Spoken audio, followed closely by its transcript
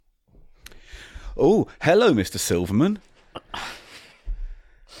Oh, hello, Mr. Silverman.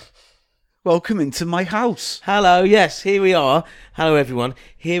 Welcome into my house. Hello, yes, here we are. Hello, everyone.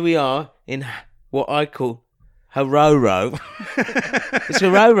 Here we are in what I call Harrow. It's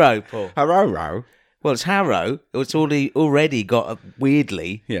Harrow, Paul. Harrow. Well, it's Harrow. It's already got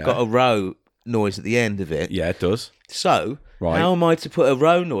got a row noise at the end of it. Yeah, it does. So, Right. How am I to put a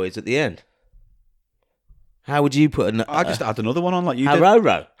row noise at the end? How would you put I just add another one on like you Harrow.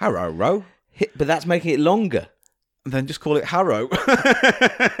 did. Harrow. But that's making it longer. And then just call it Harrow.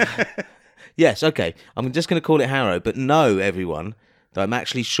 Yes, okay. I'm just going to call it Harrow, but know, everyone, that I'm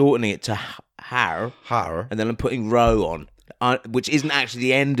actually shortening it to Har, and then I'm putting row on, which isn't actually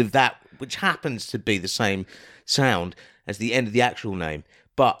the end of that, which happens to be the same sound as the end of the actual name.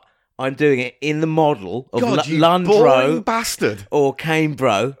 But I'm doing it in the model of Lundrow, bastard, or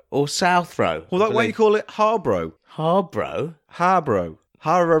Cambro, or Southrow. Well, why do you call it Harborough? Harborough? Harborough.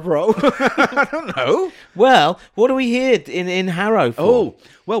 I don't know. Well, what are we here in Harrow for? Oh,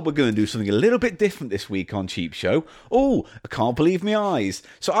 well, we're going to do something a little bit different this week on Cheap Show. Oh, I can't believe my eyes.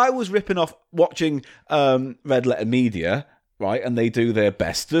 So I was ripping off watching Red Letter Media, right, and they do their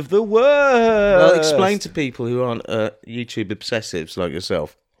best of the worst. Well, explain to people who aren't YouTube obsessives like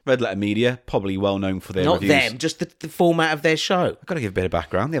yourself. Red Letter Media, probably well known for their Not reviews. them, just the format of their show. I've got to give a bit of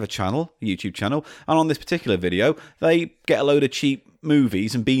background. They have a channel, a YouTube channel, and on this particular video, they get a load of cheap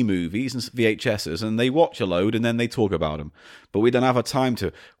movies and B-movies and VHSs, and they watch a load, and then they talk about them. But we don't have a time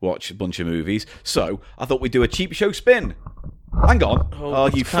to watch a bunch of movies, so I thought we'd do a Cheap Show spin. Hang on. Oh,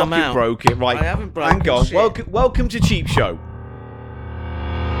 you fucking broke it. Right. I haven't broken Hang on. shit. Welcome to Cheap Show.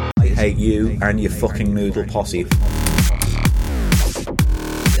 I hate you and your fucking noodle posse.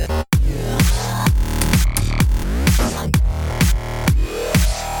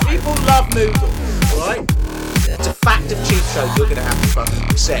 People love noodles, right? It's a fact of Cheap Show you're going to have to fucking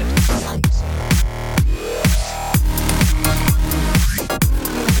accept.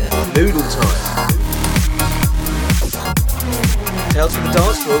 Noodle time. Tales from the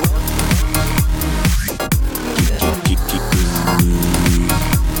dance floor.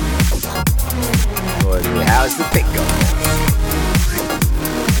 How's the pick going?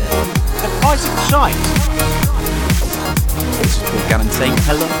 The price of shite. This is Paul Gannon saying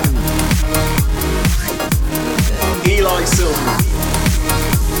hello. Eli Silverman.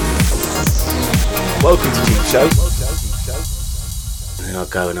 Welcome to Cheap Show. And then I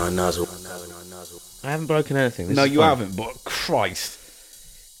go and I nuzzle. I haven't broken anything. This No, is you fun. haven't, but Christ.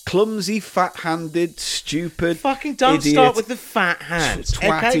 Clumsy, fat-handed, stupid, Fucking don't idiot, start with the fat hands.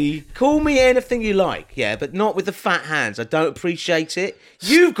 twatty. Okay? Call me anything you like, yeah, but not with the fat hands. I don't appreciate it.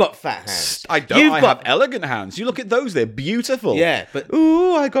 You've got fat hands. I don't. I have elegant hands. You look at those; they're beautiful. Yeah, but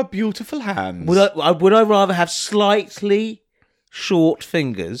ooh, I got beautiful hands. would I rather have slightly short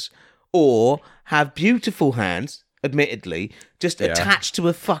fingers or have beautiful hands? Admittedly, just attached to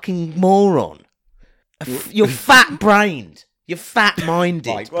a fucking moron. You're fat-brained. You're fat-minded.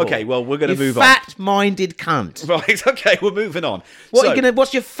 Right, okay, well, we're going to move on. Fat-minded cunt. Right, okay, we're moving on.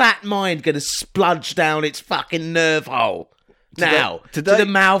 What's your fat mind gonna spludge down its fucking nerve hole now? Today,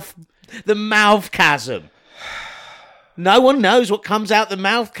 to the mouth chasm. No one knows what comes out the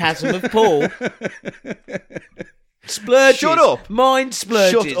mouth chasm of Paul. Splurges. Shut up. Mind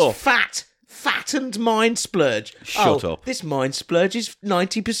splurges. Shut up. Fattened mind splurge. Shut up. This mind splurge is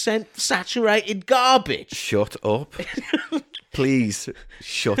 90% saturated garbage. Shut up. Please,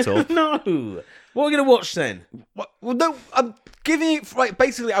 shut up. No. What are we going to watch then? Well, no, I'm giving it... Right,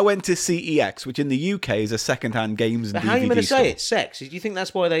 basically, I went to CEX, which in the UK is a second-hand games and DVD How are you going to store. say it? Sex? Do you think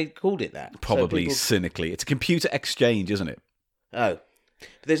that's why they called it that? Probably So people... cynically. It's a computer exchange, isn't it? Oh. But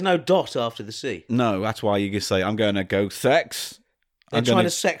there's no dot after the C. No, that's why you can say, I'm going to go sex. They're trying to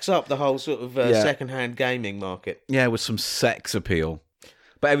sex up the whole sort of second-hand gaming market. Yeah, with some sex appeal.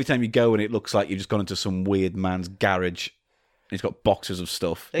 But every time you go and it looks like you've just gone into some weird man's garage. He's got boxes of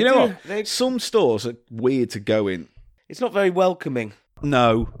stuff. You know what? Some stores are weird to go in. It's not very welcoming.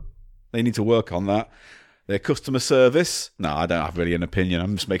 No, they need to work on that. Their customer service. No, I don't have really an opinion.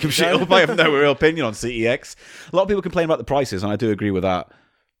 I'm just making shit up. I have no real opinion on CEX. A lot of people complain about the prices, and I do agree with that.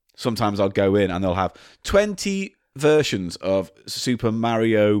 Sometimes I'll go in and they'll have 20 versions of Super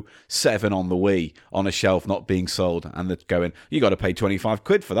Mario 7 on the Wii on a shelf not being sold, and they're going, you got to pay 25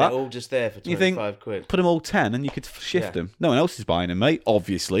 quid for that. They're all just there for 25 you think, quid. Put them all 10 and you could shift them. No one else is buying them, mate,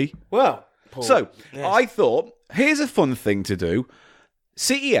 obviously. Well, Paul, so I thought, here's a fun thing to do.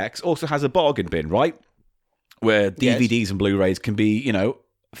 CEX also has a bargain bin, right? Where DVDs and Blu-rays can be,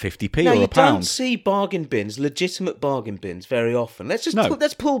 50p no, or you a pound. don't see bargain bins, legitimate bargain bins, very often.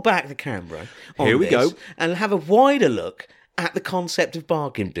 Let's pull back the camera on Here we this go. and have a wider look at the concept of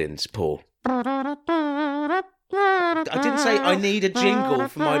bargain bins, Paul? I didn't say I need a jingle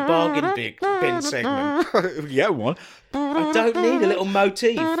for my bargain bin segment. Yeah, one. I don't need a little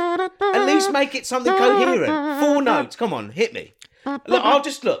motif. At least make it something coherent. 4 notes. Come on, hit me. Look.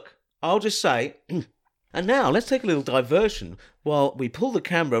 I'll just say, and now let's take a little diversion while we pull the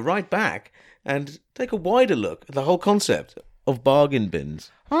camera right back and take a wider look at the whole concept of bargain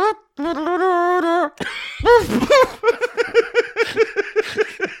bins.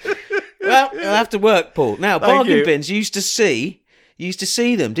 Well, it'll have to work, Paul. Now, bargain bins, you used to see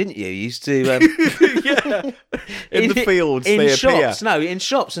them, didn't you? You used to... Yeah. In the fields, in they shops. appear. No, in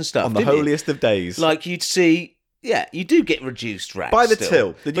shops and stuff, On the holiest of days. Like, you'd see... Yeah, you do get reduced racks By the still.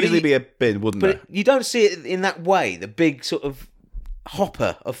 till. There'd usually be a bin, wouldn't there? But you don't see it in that way, the big sort of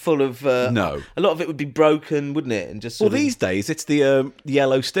hopper full of... No. A lot of it would be broken, wouldn't it? And just Well, sort of, these days, it's the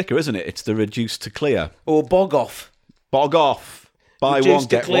yellow sticker, isn't it? It's the reduced to clear. or bog off. Bog off. Buy Reduced one, to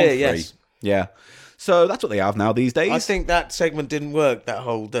get clear, one free. yes. Yeah. So that's what they have now these days. I think that segment didn't work, that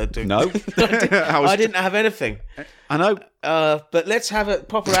whole... No. I didn't have anything. I know. But let's have a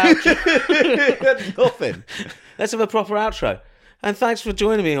proper outro. Nothing. Let's have a proper outro. And thanks for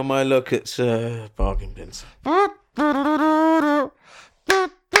joining me on my look at bargain bins.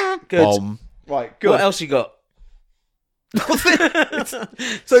 Good. Bomb. Right, good. What else you got? So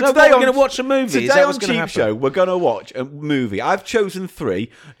So today we're going to watch a movie. Is Today that on what's going to Cheap happen? Show, we're going to watch a movie. I've chosen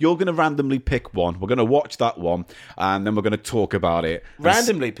 3. You're going to randomly pick one. We're going to watch that one, and then we're going to talk about it.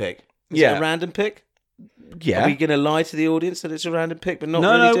 Randomly pick? Is Yeah. it a random pick? Yeah. Are we going to lie to the audience that it's a random pick, but not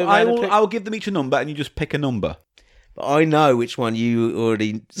No, really do no. a random pick? I will give them each a number, and you just pick a number. But I know which one you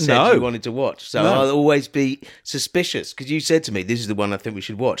already said No. you wanted to watch, so No. I'll always be suspicious because you said to me, "This is the one I think we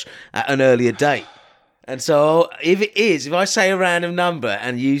should watch at an earlier date." And so, if I say a random number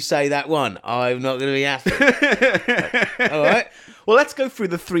and you say that one, I'm not going to be happy. All right. Well, let's go through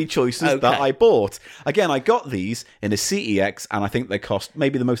the 3 choices Okay. that I bought. Again, I got these in a CEX, and I think they cost,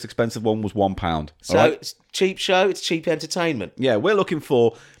 maybe the most expensive one was £1. So all right? it's cheap show, it's cheap entertainment. Yeah, we're looking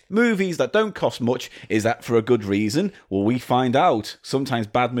for movies that don't cost much. Is that for a good reason? Well, we find out. Sometimes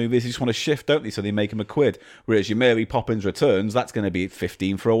bad movies just want to shift, don't they? So they make them a £1. Whereas your Mary Poppins Returns, that's going to be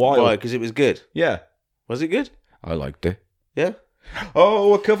 15 for a while. Why? Because it was good. Yeah, Was it good? I liked it. Yeah.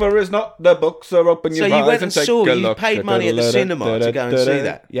 Oh, a cover is not the book, so open your So eyes you went and and take saw, a you look. paid money at the cinema to go and see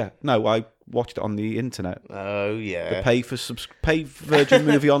that? Yeah, no, I watched it on the internet. Oh yeah. Pay Virgin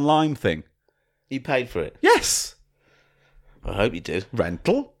Movie Online thing. You paid for it. Yes. I hope you did.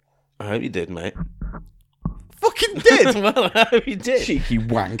 Rental. I hope you did, mate. Fucking did. Well, I hope you did. Cheeky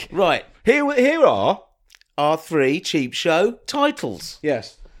wank. Right. Here are. Our 3 cheap show titles.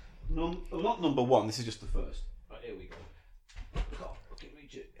 Yes. Not number 1. This is just the first. Right, here we go. God, I can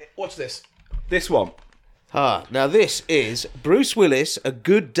reach it. Watch this. This one. Now this is Bruce Willis, A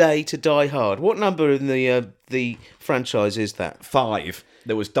Good Day to Die Hard. What number in the franchise is that? 5.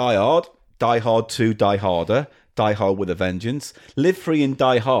 There was Die Hard, Die Hard 2, Die Harder, Die Hard with a Vengeance, Live Free and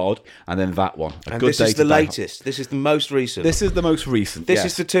Die Hard, and then that one. And this is the latest. This is the most recent. This is the most recent. This yes.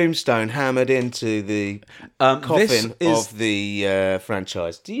 is the tombstone hammered into the coffin of the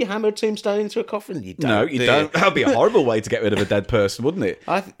franchise. Do you hammer a tombstone into a coffin? You don't. No, you don't. That'd be a horrible way to get rid of a dead person, wouldn't it?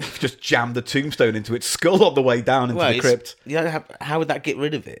 I Just jam the tombstone into its skull on the way down into the crypt. You don't have, how would that get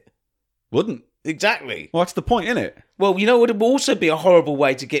rid of it? Wouldn't. Exactly. Well, that's the point, isn't it? Well, you know what would also be a horrible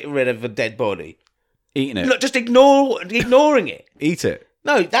way to get rid of a dead body? Eating it. Look, just ignoring it. Eat it.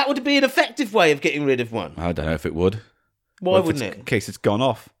 No, that would be an effective way of getting rid of one. I don't know if it would. Why wouldn't it? In case it's gone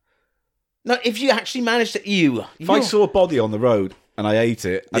off. No, if you actually managed to... If I saw a body on the road and I ate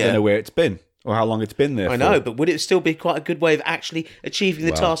it, I Yeah. don't know where it's been or how long it's been there I for. know, but would it still be quite a good way of actually achieving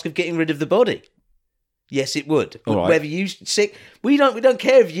the Well. task of getting rid of the body? Yes, it would. All right. Whether you sick, we don't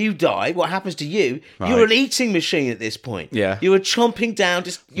care if you die. What happens to you? Right. You're an eating machine at this point. Yeah. You're a chomping down.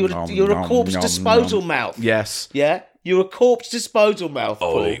 You're a corpse disposal mouth. Yes. Yeah. You're a corpse disposal mouth.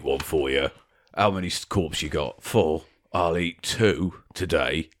 Paul. one for you. How many corpses you got? 4. I'll eat 2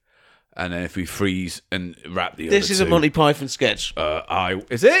 today. And then if we freeze and wrap the This other is 2, a Monty Python sketch.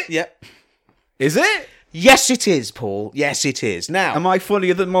 Is it? Yep. Is it? Yes, it is, Paul. Yes, it is. Now, Am I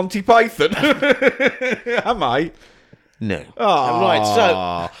funnier than Monty Python? Am I? no. Ah,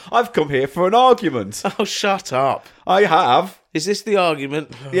 Right. I've come here for an argument. So, oh, shut up. I have. Is this the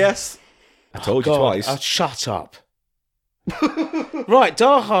argument? Yes. I told you God, twice. shut up. Right,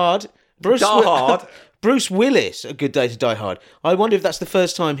 Die Hard. Die Hard. Bruce Willis, A Good Day to Die Hard. I wonder if that's the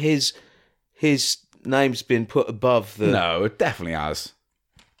first time his name's been put above the... No, it definitely has.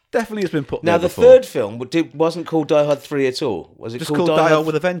 Definitely has been put Now, there the before. third film wasn't called Die Hard 3 at all. Was it Just called Die Hard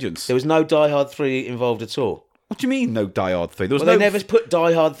with a Vengeance. There was no Die Hard 3 involved at all. What do you mean, no Die Hard 3? There was Well, no... they never put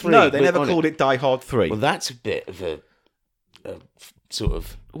Die Hard 3. No, they never called it Die Hard 3. Well, that's a bit of a sort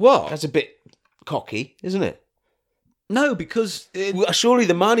of... What? That's a bit cocky, isn't it? No, because... Well, surely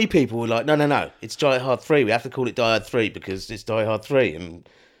the money people were like, no, it's Die Hard 3. We have to call it Die Hard 3 because it's Die Hard 3 and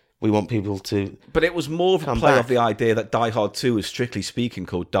we want people to... But it was more of a play of the idea that Die Hard 2 is strictly speaking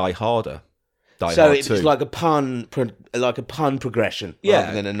called Die Harder. So it was like a pun progression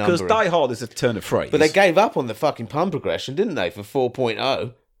rather than a number. Because Die Hard is a turn of phrase. But they gave up on the fucking pun progression, didn't they, for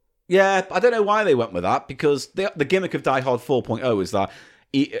 4.0? Yeah, I don't know why they went with that, because the gimmick of Die Hard 4.0 is that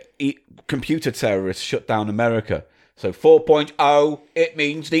computer terrorists shut down America. So 4.0, it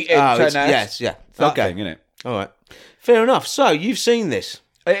means the internet. Yes, yeah. That thing, innit? All right. Fair enough. So, you've seen this.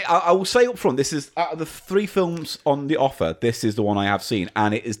 I will say up front, this is, out of the 3 films on the offer, this is the one I have seen.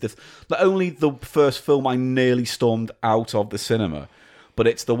 And it is not only the first film I nearly stormed out of the cinema, but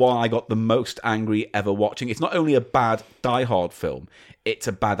it's the one I got the most angry ever watching. It's not only a bad Die Hard film, it's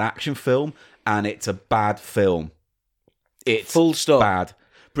a bad action film, and it's a bad film. It's full stop. Bad.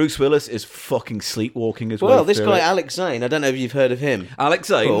 Bruce Willis is fucking sleepwalking as well. Well, this guy, Alex Zane, I don't know if you've heard of him. Alex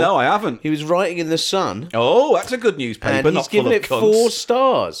Zane? Cool. No, I haven't. He was writing in The Sun. Oh, that's a good newspaper, and he's given it 4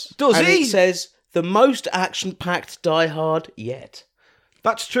 stars. Does and he? It says, the most action-packed Die Hard yet.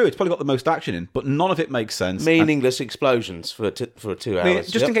 That's true. It's probably got the most action in, but none of it makes sense. Meaningless explosions for 2 hours. I mean,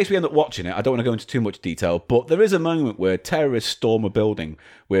 just in case we end up watching it, I don't want to go into too much detail, but there is a moment where terrorists storm a building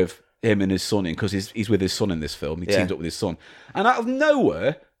with him and his son in, because he's with his son in this film. He teams up with his son. And out of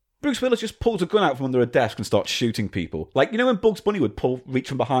nowhere, Bruce Willis just pulls a gun out from under a desk and starts shooting people. Like, you know when Bugs Bunny would reach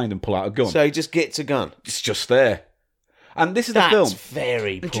from behind and pull out a gun? So he just gets a gun. It's just there. And this is the film. That's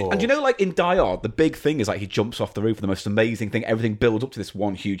very poor. And you know, like in Die Hard, the big thing is like he jumps off the roof, the most amazing thing. Everything builds up to this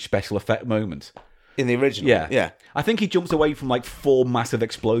one huge special effect moment. In the original? Yeah. I think he jumps away from like 4 massive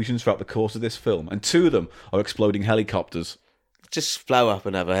explosions throughout the course of this film. And 2 of them are exploding helicopters. Just flow up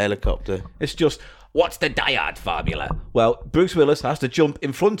and have a helicopter. It's just... What's the Die Hard formula? Well, Bruce Willis has to jump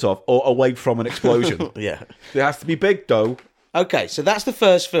in front of or away from an explosion. Yeah. It has to be big, though. Okay, so that's the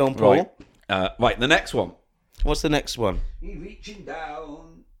first film, Paul. Right, the next one. What's the next one? He's reaching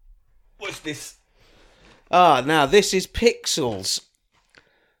down. What's this? Now this is Pixels.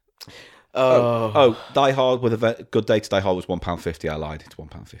 Die Hard with a Good Day to Die Hard was £1.50. I lied. It's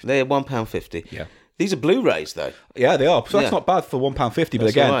 £1.50. They're £1.50. Yeah. These are Blu-rays, though. Yeah, they are. So that's not bad for £1.50. But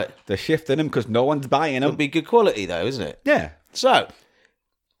again, right. They're shifting them because no one's buying them. It'll be good quality, though, isn't it? Yeah. So,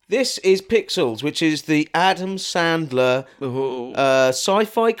 this is Pixels, which is the Adam Sandler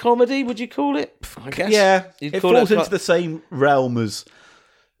sci-fi comedy, would you call it? I guess. Yeah. It falls into the same realm as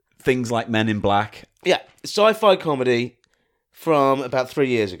things like Men in Black. Yeah. Sci-fi comedy from about 3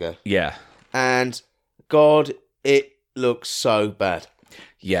 years ago. Yeah. And, God, it looks so bad.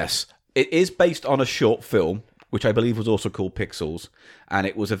 Yes. It is based on a short film, which I believe was also called Pixels, and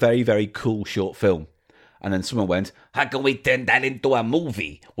it was a very, very cool short film. And then someone went, how can we turn that into a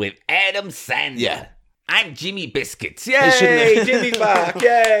movie with Adam Sandler? Yeah. I'm Jimmy Biscuits. Yay! Jimmy's back.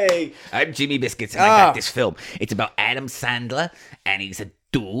 Yay! I'm Jimmy Biscuits, and I got this film. It's about Adam Sandler, and he's a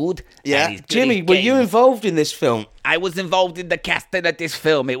dude. Yeah. And he's Jimmy, were you involved in this film? I was involved in the casting of this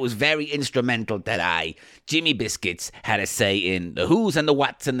film. It was very instrumental that Jimmy Biscuits, had a say in the who's and the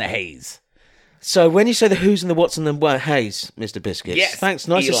whats and the hays. So when you say the who's and the what's and the hays, Mr. Biscuits, yes, thanks.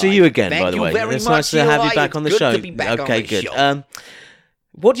 Nice Eli. to see you again, Thank by the way. Very it's much, nice to have you back on the show. To be back on the good. Show.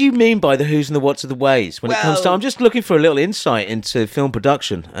 What do you mean by the who's and the what's of the ways when it comes to? I'm just looking for a little insight into film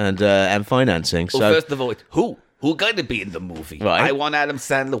production and financing. So first of all, who going to be in the movie? Right. I want Adam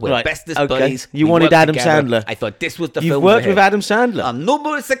Sandler. We're bestest buddies. You wanted Adam Sandler. I thought this was the You've film. You've worked with Adam Sandler on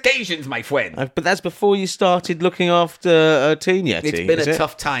numerous occasions, my friend. But that's before you started looking after Teen Yeti. It's been a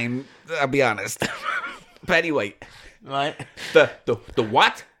tough time, I'll be honest. But anyway, right? The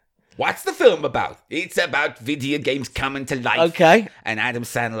what? What's the film about? It's about video games coming to life. Okay. And Adam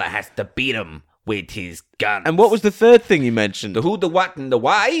Sandler has to beat them with his guns. And what was the third thing you mentioned? The who, the what, and the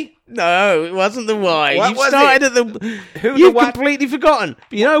why? No, it wasn't the why. What you was started it? at the... Who, You've the what? completely forgotten.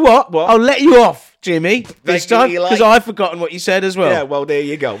 But you know what? What? I'll let you off, Jimmy, this Thank time, you, Eli. because I've forgotten what you said as well. Yeah, well, there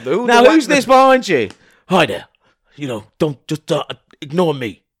you go. The who, now, the what, who's this behind you? Hi there. Don't just ignore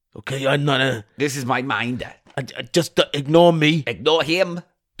me, okay? I'm not This is my mind. just ignore me. Ignore him.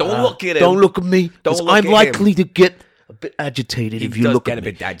 Don't look at him. Don't look at me. Don't 'cause look I'm at likely him. to get a bit agitated if you does look get at a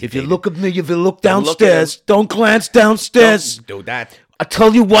me. bit agitated. If you look at me, if you look Don't look at downstairs, him. don't glance downstairs. Don't do that. I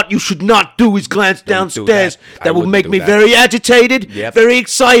tell you what you should not do is glance Don't do downstairs. that. I That will wouldn't make do me that. very agitated, Yep. very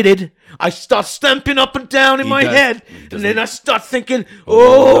excited. I start stamping up and down in my does. head. He And doesn't. then I start thinking,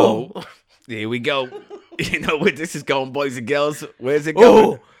 No. Here we go. You know where this is going, boys and girls? Where's it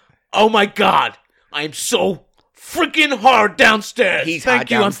going? oh my God. I am so freaking hard downstairs. He's Thank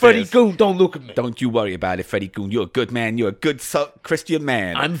hard you. I'm Freddie downstairs. Goon. Don't look at me. Don't you worry about it, Freddie Goon. You're a good man. You're a good Christian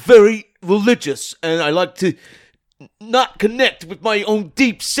man. I'm very religious, and I like to not connect with my own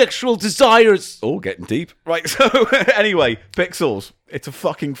deep sexual desires. All getting deep. Right, so anyway, Pixels. It's a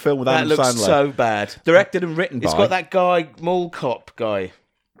fucking film with That Adam looks Sandler. so bad. Directed and written by... It's got that guy, Mall Cop guy.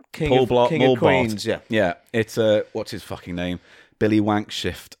 King Paul of, Blart, King Mall of Queens, Bart. yeah. Yeah, it's, what's his fucking name? Billy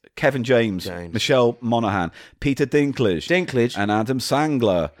Wankshift. Kevin James. Michelle Monaghan. Peter Dinklage. And Adam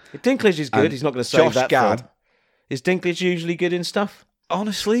Sandler. Dinklage is good. And He's not going to save Josh that Gad. film. Is Dinklage usually good in stuff?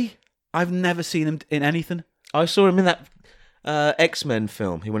 Honestly, I've never seen him in anything. I saw him in that X-Men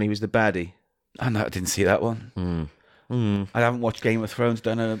film when he was the baddie. I didn't see that one. I haven't watched Game of Thrones.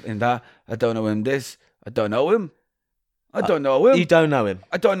 Don't know him in that. I don't know him in this. I don't know him. I don't know him. You don't know him.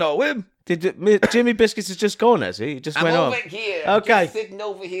 I don't know him. Jimmy Biscuits has just gone, has he? He just went off. Here. Okay. Just sitting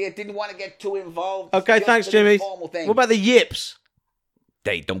over here. Didn't want to get too involved. Okay, Just thanks, an Jimmy. informal thing. What about the yips?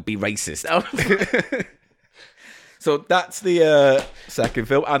 They don't be racist. Oh. So that's the second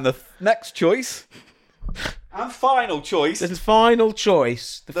film. And the next choice, and final choice, The final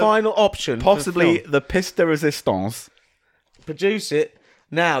choice, the final option. for possibly film. the piste de resistance. Produce it.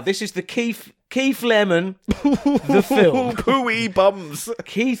 Now, this is the Keith Lemon, the film. Pooey bums.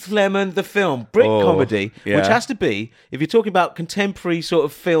 Keith Lemon, the film. Brick comedy, yeah. which has to be, if you're talking about contemporary sort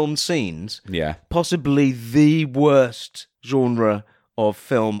of film scenes, Yeah. possibly the worst genre of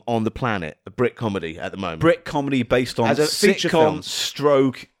film on the planet, a brick comedy at the moment. Brick comedy based on As a feature film. sitcom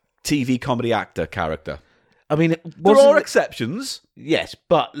stroke TV comedy actor character. I mean, There are exceptions. yes,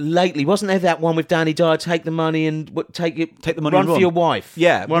 but lately, wasn't there that one with Danny Dyer, take the money and take the money run and for run. your wife?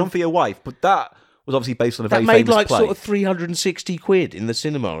 Yeah, Run for Your Wife. But that was obviously based on a That very made famous like play. sort of 360 quid in the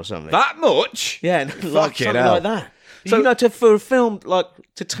cinema or something. That much? Yeah, like Fucking something hell. like that. So- You know, for a film like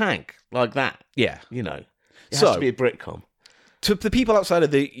to tank like that, Yeah. you know, it So- has to be a Britcom. To the people outside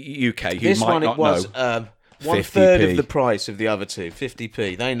of the UK who This might one, not it was know, 1/3 50p. of the price of the other two,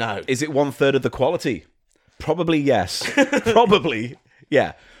 50p. They know. is it 1/3 of the quality? Probably yes. Probably,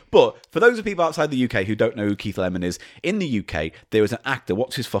 yeah. But for those of people outside the UK who don't know who Keith Lemon is, in the UK there is an actor.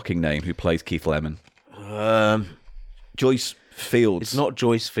 What's his fucking name? Who plays Keith Lemon? Joyce Fields. It's not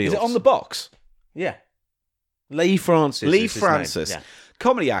Joyce Fields. Is it on the box? Yeah. Lee Francis. Lee is his name. Francis, Yeah.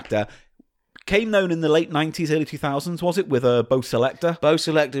 comedy actor. Came known in the late 90s, early 2000s, was it, with Bo Selector? Bo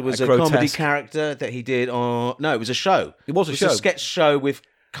Selector was A a comedy grotesque- character that he did on... No, it was a show. It was a a show. sketch show with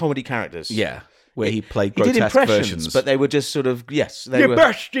comedy characters. Yeah, where he played He did grotesque impressions, versions. but they were just sort of... Yes, they You were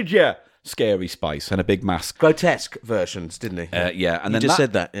bastard, yeah! Scary Spice and a big mask. grotesque versions, didn't he? Yeah, and You then just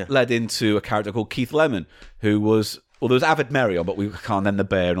said that, yeah. led into a character called Keith Lemon, who was... Well, there was Avid Merry on, but we can't then the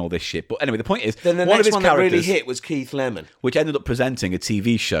bear and all this shit. But anyway, the point is, Then the one of next his one that really characters, hit was Keith Lemon. which ended up presenting a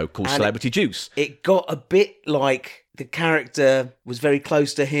TV show called And Celebrity Juice. It got a bit like the character was very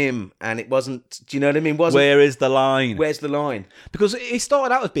close to him, and it wasn't... Do you know what I mean? Where is the line? Where's the line? Because it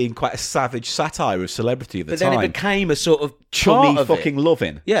started out as being quite a savage satire of celebrity at the But time. then it became a sort of chummy part of fucking it.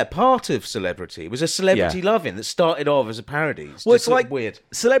 loving. Yeah, part of Celebrity. It was a celebrity Yeah. loving that started off as a parody. It's Well, just it's sort of like weird.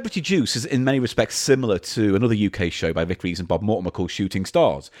 Celebrity Juice is in many respects similar to another UK show by Vic Reeves and Bob Mortimer called Shooting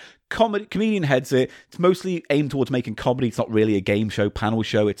Stars. Comedian heads it. It's mostly aimed towards making comedy. It's not really a game show, panel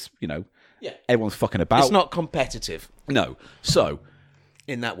show. It's, Yeah. everyone's fucking about. It's not competitive No. So,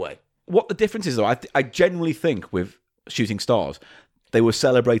 in that way. what the difference is, though, I genuinely think with Shooting Stars, they were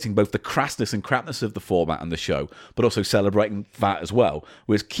celebrating both the crassness and crapness of the format and the show, but also celebrating that as well.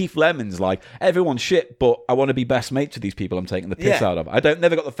 Whereas Keith Lemon's like, everyone's shit, but I want to be best mates with these people I'm taking the piss Yeah. out of. I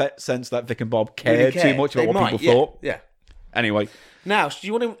never got the sense that Vic and Bob cared Really too care. much about They what might, people yeah, thought. Yeah. Anyway. Now, do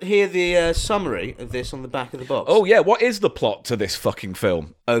you want to hear the summary of this on the back of the box? Oh, yeah, what is the plot to this fucking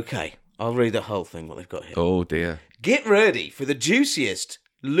film? Okay. I'll read the whole thing, what they've got here. Oh, dear. Get ready for the juiciest,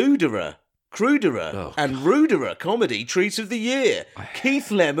 lewderer, cruderer, and ruderer comedy treats of the year.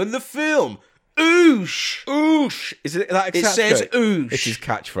 Keith Lemon, the film. Oosh! Oosh! Is it that It says oosh. It's his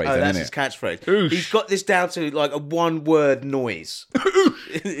catchphrase, Oh, then, that's isn't his it? catchphrase. Oosh. He's got this down to like a one-word noise.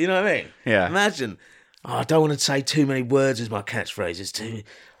 You know what I mean? Yeah. Imagine. Oh, I don't want to say too many words as my catchphrase. It's too...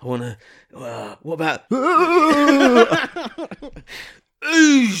 I want to... what about...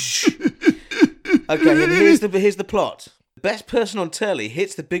 Oosh! Okay, and here's the plot. The best person on telly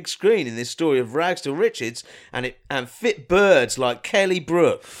hits the big screen in this story of rags to riches and fit birds like Kelly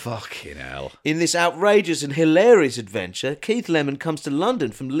Brook. Fucking hell. In this outrageous and hilarious adventure, Keith Lemon comes to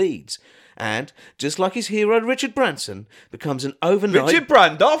London from Leeds and, just like his hero Richard Branson, becomes an overnight... Richard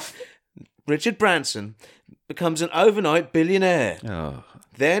Brandoff? Richard Branson becomes an overnight billionaire. Oh.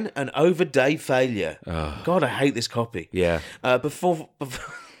 Then an overday failure. God, I hate this copy. Yeah. Before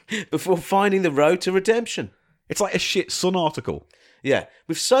finding the road to redemption. It's like a shit Sun article. Yeah,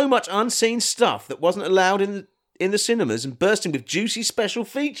 with so much unseen stuff that wasn't allowed in the cinemas and bursting with juicy special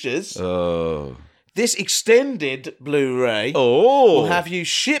features. Oh. This extended Blu-ray Oh. will have you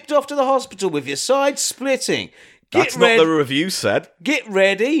shipped off to the hospital with your side splitting. That's not the review said. Get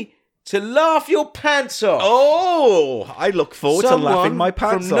ready to laugh your pants off. Oh, I look forward to laughing my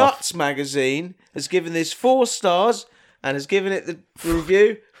pants from off. Nuts magazine has given this 4 stars and has given it the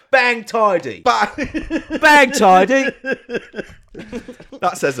review bang tidy. Bang tidy.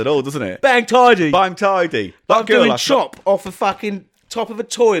 That says it all, doesn't it? Bang tidy. Bang tidy. I'm doing chop off the fucking top of a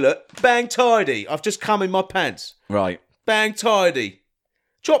toilet. Bang tidy. I've just come in my pants. Right. Bang tidy.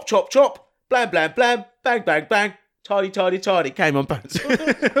 Chop, chop, chop. Blam, blam, blam. Bang, bang, bang. Tidy, tidy, tidy. Came on pants.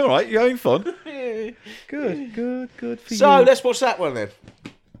 All right, you're having fun. Good for you. So let's watch that one then.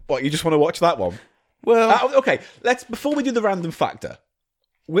 What, you just want to watch that one? Well, Okay, before we do the random factor,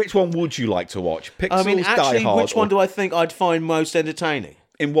 which one would you like to watch? Pixels, I mean, Die actually, Hard, which one do I think I'd find most entertaining?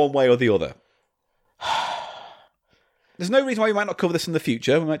 in one way or the other? There's no reason why we might not cover this in the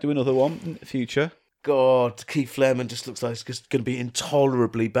future. We might do another one in the future. God, Keith Lemon just looks like it's just going to be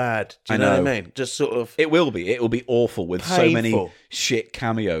intolerably bad. Do you know what I mean? Just sort of It will be. It will be awful with so many Painful. shit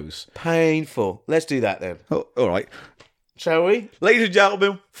cameos. painful. Let's do that then. Oh, all right. Shall we? Ladies and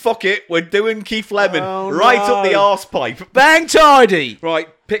gentlemen, fuck it. We're doing Keith Lemon Oh, right up the no. arse pipe. Bang tidy. Right,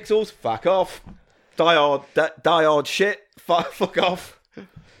 Pixels, fuck off. Die Hard shit, fuck off.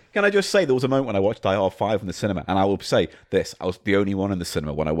 Can I just say, there was a moment when I watched Die Hard 5 in the cinema, and I will say this, I was the only one in the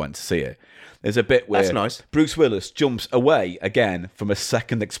cinema when I went to see it. There's a bit where That's nice. Bruce Willis jumps away again from a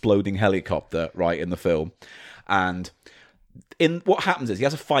second exploding helicopter, right, in the film. And what happens is he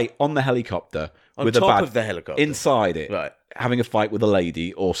has a fight on the helicopter with top a bad of the helicopter. inside it, Right. having a fight with a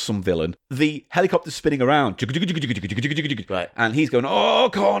lady or some villain. The helicopter's spinning around, Right. and he's going, "Oh,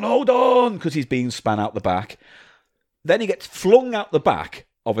 come on, hold on," because he's being span out the back. Then he gets flung out the back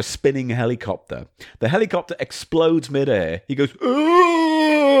of a spinning helicopter. The helicopter explodes midair. He goes,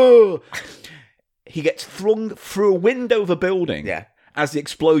 "Oh!" He gets thrown through a window of a building. Yeah. As the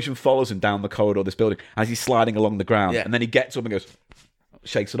explosion follows him down the corridor of this building, as he's sliding along the ground, Yeah. and then he gets up and goes,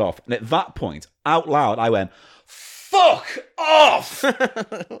 shakes it off. And at that point, out loud, I went, "Fuck off!"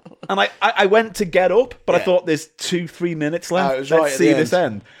 And I went to get up, but I Yeah. thought there's 2-3 minutes left. Oh, it was right Let's at see the this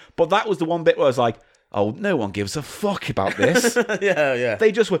end. But that was the one bit where I was like, oh, no one gives a fuck about this. Yeah.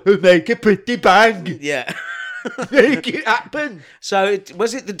 They just went, "Make it pretty bang. Yeah. Make it happen." So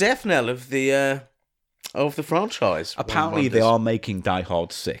was it the death knell of the franchise? Apparently, One they wonders. are making Die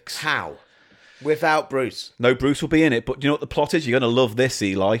Hard 6. How? Without Bruce. No, Bruce will be in it, but do you know what the plot is? You're going to love this,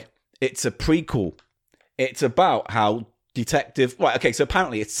 Eli. It's a prequel. It's about how detective... Right, okay, so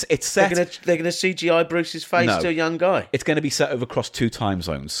apparently it's set... They're gonna CGI Bruce's face No. to a young guy. It's going to be set over across 2 time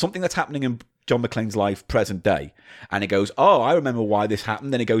zones. Something that's happening in John McClane's life, present day. And he goes, "Oh, I remember why this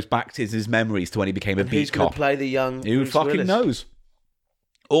happened." Then he goes back to his memories to when he became a beat Who's going cop. to play the young Who Bruce fucking Willis? knows?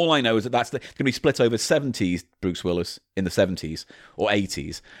 All I know is that it's going to be split over 70s Bruce Willis in the 70s or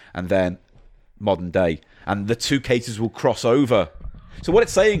 80s, and then modern day. And the 2 cases will cross over. So what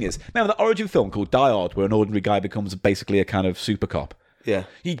it's saying is, remember that origin film called Die Hard, where an ordinary guy becomes basically a kind of super cop? Yeah.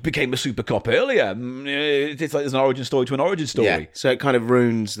 He became a super cop earlier. It's like there's an origin story to an origin story. Yeah. So it kind of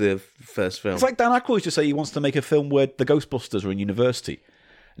ruins the first film. It's like Dan Aykroyd used to say he wants to make a film where the Ghostbusters are in university.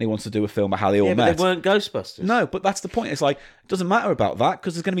 And he wants to do a film about how they all yeah, but met. they weren't Ghostbusters. No, but that's the point. It's like, it doesn't matter about that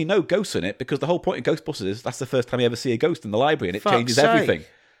because there's going to be no ghosts in it, because the whole point of Ghostbusters is that's the first time you ever see a ghost in the library, and it Fuck's changes sake. everything.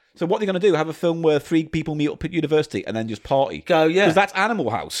 So what are they going to do? Have a film where 3 people meet up at university and then just party? Go, yeah. Because that's Animal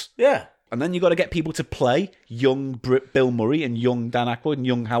House. Yeah. And then you got to get people to play young Bill Murray and young Dan Aykroyd and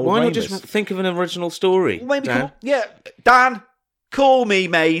young Howard Why not Ramis. just think of an original story? Maybe Dan? Dan, call me,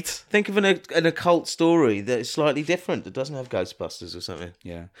 mate. Think of an occult story that is slightly different, that doesn't have Ghostbusters or something.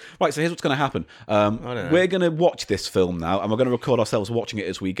 Yeah. Right, so here's what's going to happen. don't know. We're going to watch this film now, and we're going to record ourselves watching it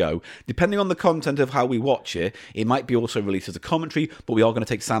as we go. Depending on the content of how we watch it, it might be also released as a commentary, but we are going to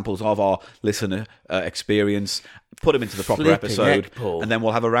take samples of our listener experience, put them into the proper Flipping episode, heck, Paul. and then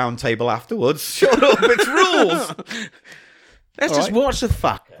we'll have a round table afterwards. Shut up, it's rules! Let's All just right. watch the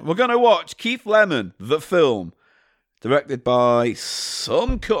fucker. We're going to watch Keith Lemon, the film, directed by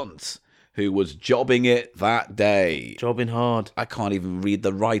some cunt who was jobbing it that day. Jobbing hard. I can't even read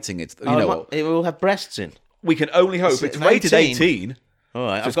the writing. It's you know what? It will have breasts in. We can only hope It's it's rated 18. All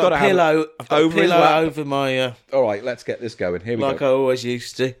right, So I've it's got gotta a have it pillow. I've got over a his pillow lap. over my All right, let's get this going. Here we like I go. always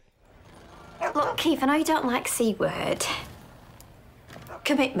used to. Look, Keith, I know you don't like C-word.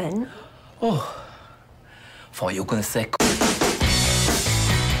 Commitment. Thought you were gonna say.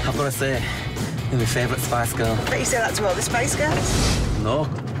 I've gotta say, you're my favourite Spice Girl. Bet you say that to all the Spice Girls. No,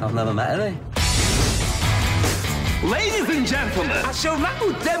 I've never met any. Ladies and gentlemen, I shall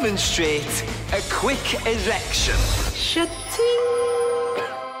now demonstrate a quick erection.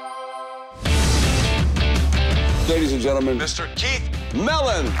 Ladies and gentlemen, Mr. Keith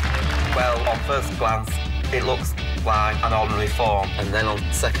Mellon. Well, on first glance, it looks like an ordinary form, and then on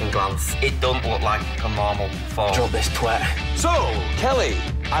second glance, it don't look like a normal form. Drop this twat. So, Kelly,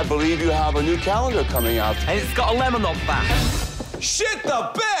 I believe you have a new calendar coming out. And it's got a lemon on the back. Shit the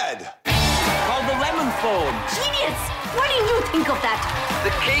bed! Called the lemon form. Genius! What do you think of that?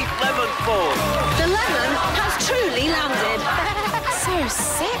 The Keith Lemon form. The lemon has truly landed. So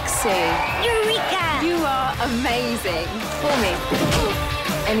sexy. Eureka! You are amazing. For me.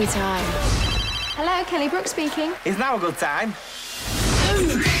 Anytime. Hello, Kelly Brook speaking. Is now a good time?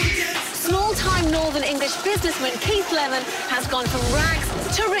 Small-time Northern English businessman Keith Lemon has gone from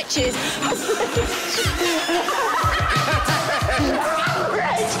rags to riches.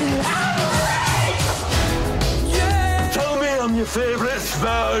 Tell me I'm your favorite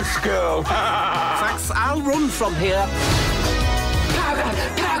Spice Girl. Thanks, I'll run from here.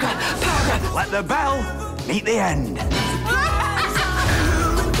 Let the bell meet the end.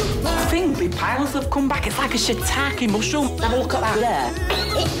 I think the piles have come back. It's like a shiitake mushroom. Have a look at that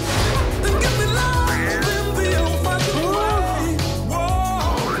there.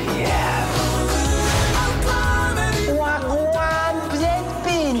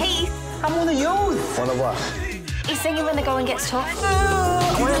 Keith, I'm one of yours. One of what? he's singing when the going gets tough.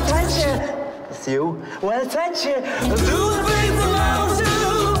 Well, attention. It's you. Well, attention.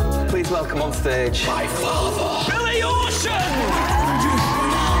 Please welcome on stage my father, Billy Ocean.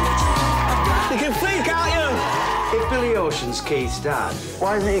 You can think, can't you? If Billy Ocean's Keith's dad,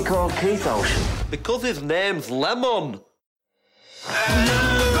 Why isn't he called Keith Ocean? Because his name's Lemon.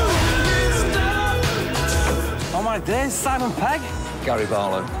 oh my days, Simon Pegg. Gary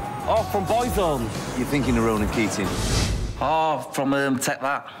Barlow. Oh, from Boyzone. You're thinking of Ronan Keating. Oh, from Take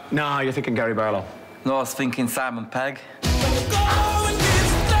That. No, you're thinking Gary Barlow. No, I was thinking Simon Pegg.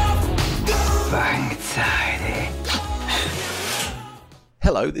 Bang tidy.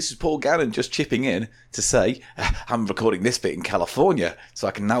 Hello, this is Paul Gannon just chipping in to say I'm recording this bit in California, so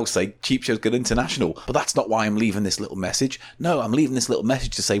I can now say Cheap Show's Good International. But that's not why I'm leaving this little message. No, I'm leaving this little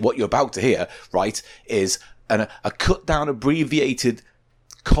message to say what you're about to hear, right, is a cut down, abbreviated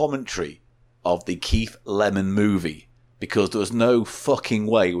commentary of the Keith Lemon movie. Because there was no fucking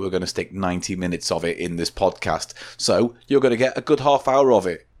way we were going to stick 90 minutes of it in this podcast. So you're going to get a good half hour of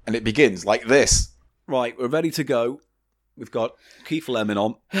it. And it begins like this. Right, we're ready to go. We've got Keith Lemon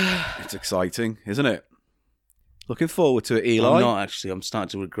on. It's exciting, isn't it? Looking forward to it, Eli. I'm not actually. I'm starting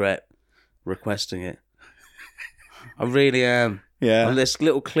to regret requesting it. I really am. Yeah. And there's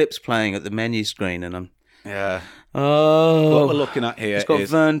little clips playing at the menu screen, and I'm. Yeah. Oh. What we're looking at here It's got is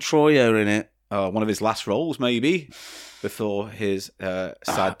Vern Troyer in it. one of his last roles, maybe, before his sad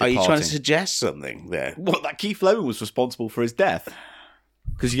Are departing. you trying to suggest something there? What, that Keith Lemon was responsible for his death?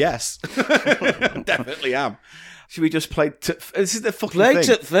 Because yes, definitely am. Should we just play? This is the fucking Play thing.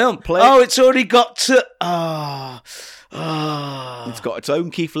 to film. Play. Oh, it's already got to. It's got its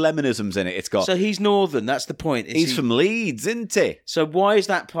own Keith Lemonisms in it. It's got. So he's northern. That's the point. Is he's he- from Leeds, isn't he? So why is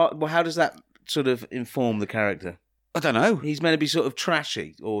that part? Well, how does that sort of inform the character? I don't know. He's meant to be sort of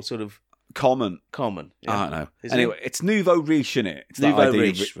trashy or sort of Common. Yeah. I don't know. Is Anyway, it's nouveau riche, in it? It's that Nouveau idea of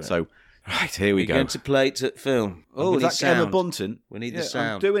riche, it. right. So, right, here we We're go. going to play to film. Oh, We is need that Emma sound. Bunton? We need Yeah, the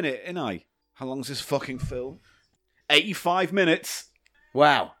sound. I'm doing it, ain't I? How long's this fucking film? 85 minutes.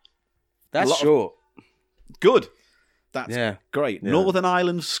 Wow. That's lot of- short. Good. That's Yeah. great. Yeah. Northern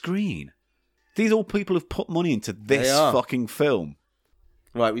Ireland Screen. These all people have put money into this They are. fucking film.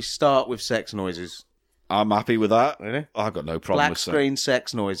 Right, we start with sex noises. I'm happy with that. Really? I've got no problem Black with sex. screen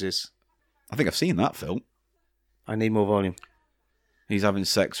sex noises. I think I've seen that film. I need more volume. He's having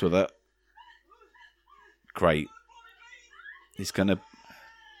sex with it. Great. He's going to...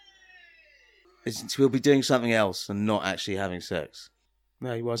 We'll be doing something else and not actually having sex.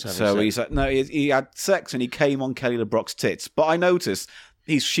 No, he was having So sex. he had sex and he came on Kelly LeBrock's tits. But I noticed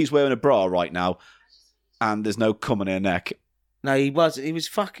she's wearing a bra right now and there's no cum on her neck. No, he was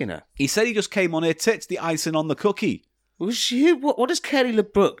fucking her. He said he just came on her tits, the icing on the cookie. Was she? What does Kelly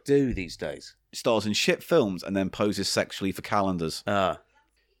LeBrock do these days? Stars in shit films and then poses sexually for calendars. Ah.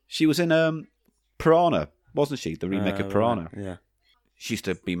 She was in Piranha, wasn't she? The remake of Piranha. Right, yeah. She used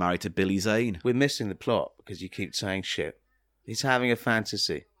to be married to Billy Zane. We're missing the plot because you keep saying shit. He's having a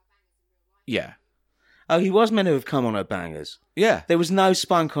fantasy. Yeah. Oh, he was meant to have come on her bangers. Yeah. There was no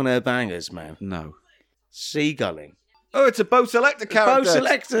spunk on her bangers, man. No. Seagulling. Oh, it's a Bo Selector character. Bo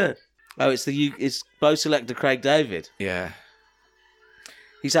Selector. Oh, it's Bo Selector Craig David. Yeah.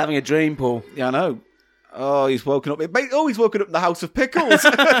 He's having a dream, Paul. Yeah, I know. Oh, he's woken up. He's woken up in the House of Pickles.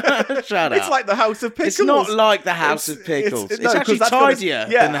 Shut up. It's like the House of Pickles. It's not like the House of Pickles. It's actually tidier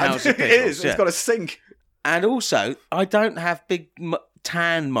than the House of Pickles. It is. It's got a sink. And also, I don't have big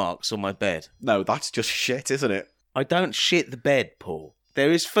tan marks on my bed. No, that's just shit, isn't it? I don't shit the bed, Paul.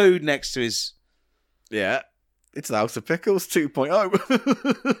 There is food next to his... Yeah. It's the House of Pickles 2.0.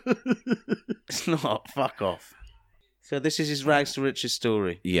 It's not. Fuck off. So this is his rags to riches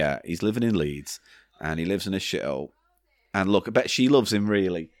story. Yeah, he's living in Leeds, and he lives in a shithole. And look, I bet she loves him,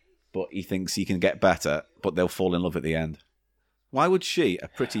 really, but he thinks he can get better, but they'll fall in love at the end. Why would she, a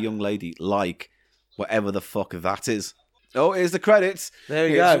pretty young lady, like whatever the fuck that is? Oh, here's the credits. There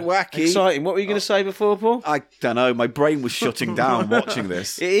you It's go. wacky. Exciting. What were you going to say before, Paul? I don't know. My brain was shutting down watching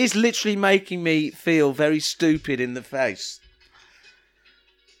this. It is literally making me feel very stupid in the face.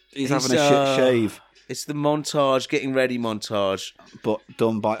 He's having a shit shave. It's the montage, getting ready montage. But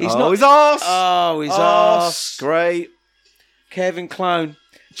done by... His arse! Oh, his arse. Great. Kevin Clone.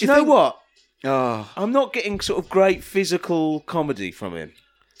 Do you know what? Oh. I'm not getting sort of great physical comedy from him.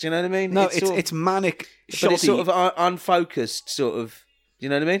 Do you know what I mean? No, it's manic, but it's sort of unfocused, sort of. You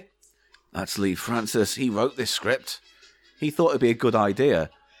know what I mean? That's Lee Francis. He wrote this script. He thought it'd be a good idea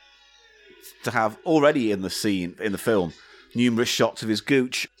to have already in the scene, in the film, numerous shots of his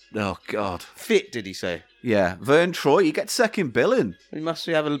gooch. Oh, God. Fit, did he say? Yeah. Vern Troy, he gets second billing. He must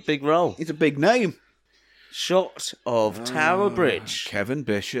have a big role. He's a big name. Shot of Tower Bridge. Kevin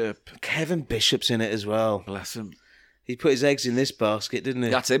Bishop. Kevin Bishop's in it as well. Bless him. He put his eggs in this basket, didn't he?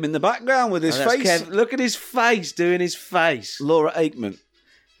 That's him in the background with his face. Look at his face, doing his face. Laura Aikman.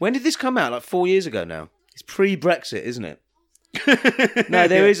 When did this come out? Like 4 years ago now. It's pre-Brexit, isn't it? No,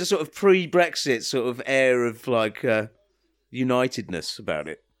 there is a sort of pre-Brexit sort of air of like unitedness about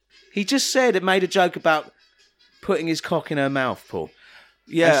it. He just said it made a joke about putting his cock in her mouth, Paul.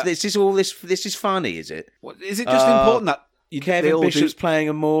 Yeah. This is funny, is it? What, is it just important that Kevin Bishop's playing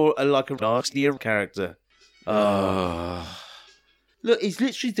a more like a last year character? Look, he's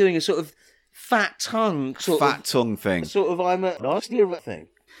literally doing a sort of fat tongue thing. Sort of I'm a last year thing.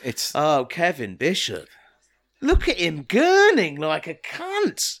 It's Kevin Bishop. Look at him gurning like a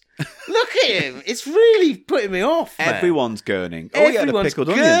cunt. Look at him. It's really putting me off, man. Everyone's gurning. Oh, yeah, the pickled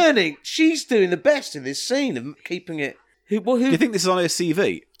onion. Gurning. She's doing the best in this scene of keeping it. Who? Do you think this is on her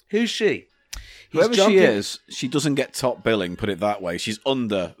CV? Who's she? Whoever she is, she doesn't get top billing, put it that way. She's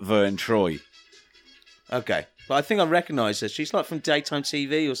under Vern Troy. Okay. But I think I recognise her. She's like from daytime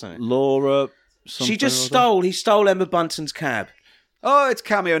TV or something. Laura something. He stole Emma Bunton's cab. Oh, it's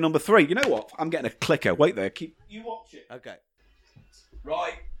cameo number 3. You know what? I'm getting a clicker. Wait there. You watch it. Okay.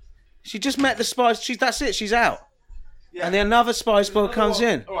 Right. She just met the Spice. That's it. She's out. Yeah. And then another Spice Girl comes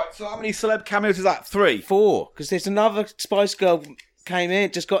in. All right. So how many celeb cameos is that? 3. 4. Because there's another Spice Girl came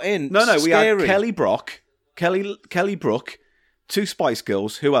in, just got in. No. Scary. We had Kelly Brook, 2 Spice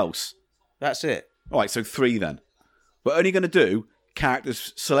Girls. Who else? That's it. All right. So 3 then. We're only going to do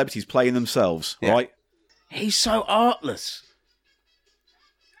characters, celebrities playing themselves, right? He's so artless.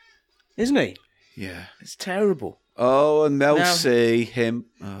 Isn't he? Yeah. It's terrible. Oh, and Mel C. Him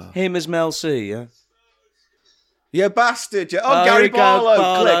as Mel C, yeah? You bastard. Oh, Gary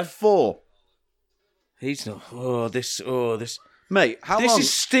Barlow. Click 4. He's not... this... Mate, how long... This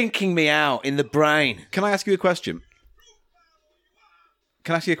is stinking me out in the brain. Can I ask you a question?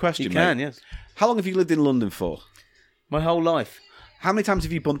 You can, yes. How long have you lived in London for? My whole life. How many times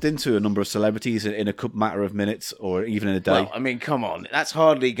have you bumped into a number of celebrities in a matter of minutes or even in a day? Well, I mean, come on. That's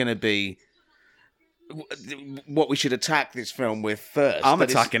hardly going to be what we should attack this film with first. I'm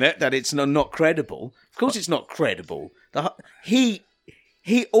attacking it. That it's not credible. Of course it's not credible. All he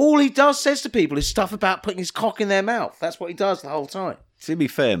says to people is stuff about putting his cock in their mouth. That's what he does the whole time. To be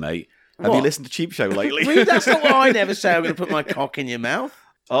fair, mate, have you listened to Cheap Show lately? Really? That's not what I never say. I'm going to put my cock in your mouth.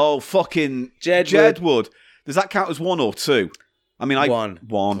 Oh, fucking Jedward. Does that count as 1 or 2? I mean,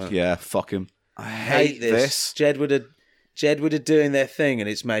 one. Yeah, fuck him. I hate this. Jedward are doing their thing, and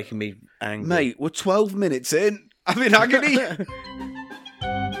it's making me angry. Mate, we're 12 minutes in. I'm in agony.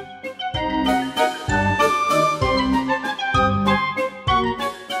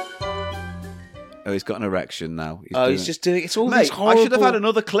 Oh, he's got an erection now. He's just doing... It's all these horrible... I should have had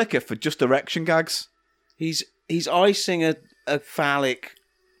another clicker for just erection gags. He's icing a phallic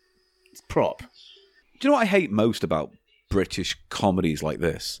prop. Do you know what I hate most about British comedies like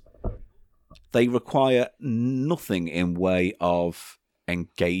this? They require nothing in way of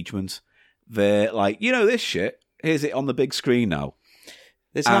engagement. They're like, this shit. Here's it on the big screen now.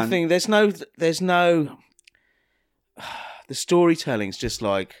 There's nothing. There's no. The storytelling's just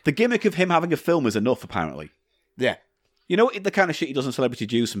like the gimmick of him having a film is enough. Apparently, yeah. You know the kind of shit he does in Celebrity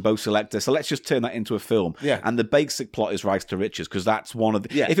Juice and Bo Selector? So let's just turn that into a film. Yeah. And the basic plot is Rags to Riches, because that's one of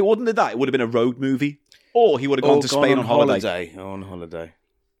the... Yeah. If it wasn't that, it would have been a road movie. Or he would have gone to Spain on holiday. On holiday.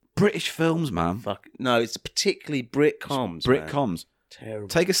 British films, man. Fuck. No, it's particularly Britcoms. Britcoms. Terrible.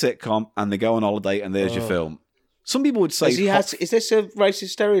 Take a sitcom and they go on holiday and there's your film. Some people would say... Is this a racist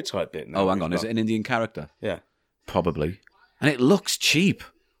stereotype bit? Oh, hang on. Is it an Indian character? Yeah. Probably. And it looks cheap.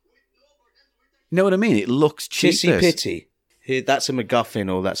 You know what I mean? It looks cheap. Kissy Pitty. That's a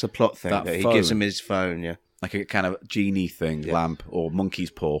MacGuffin or that's a plot thing. That he gives him his phone, yeah. Like a kind of genie thing, lamp, or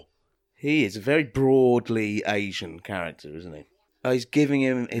monkey's paw. He is a very broadly Asian character, isn't he? Oh, he's giving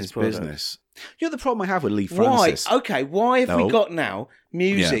him his business. You know the problem I have with Lee Francis? Why? Okay, why have we got now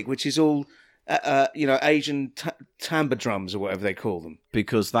music which is all, Asian timbre drums or whatever they call them?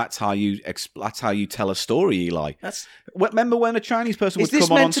 Because that's how you tell a story, Eli. Remember when a Chinese person would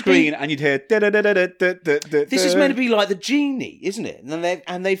come on screen and you'd hear... This is meant to be like the genie, isn't it?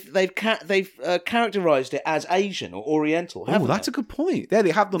 And they've characterised it as Asian or Oriental. Oh, that's a good point. There they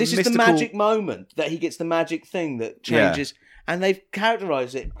have the This mystical... is the magic moment that he gets the magic thing that changes... Yeah. And they've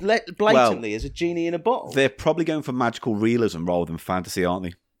characterised it blatantly as a genie in a bottle. They're probably going for magical realism rather than fantasy, aren't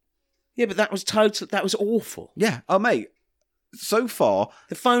they? Yeah, but that was awful. Yeah. Oh, mate. So far...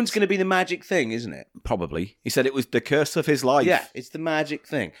 The phone's going to be the magic thing, isn't it? Probably. He said it was the curse of his life. Yeah, it's the magic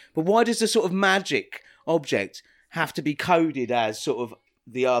thing. But why does the sort of magic object have to be coded as sort of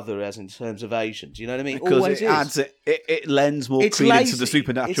the other, as in terms of Asian? Do you know what I mean? Because it lends more credence to the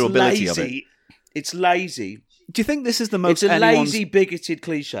supernatural ability of it. It's lazy. Do you think this is the most... It's a lazy, bigoted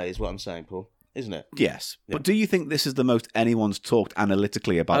cliche is what I'm saying, Paul. Isn't it? Yes. Yeah. But do you think this is the most anyone's talked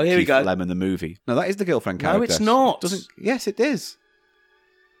analytically about Keith Lemon, the movie? No, that is the girlfriend character. No, it's not. Yes, it is.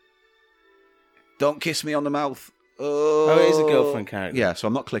 Don't kiss me on the mouth. Oh, it is a girlfriend character. Yeah, so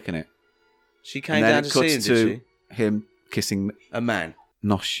I'm not clicking it. She came down to see him, did she? Him kissing... a man.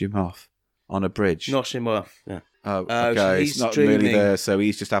 Nosh him off on a bridge. Nosh him off, yeah. Oh, okay. He's not really there, so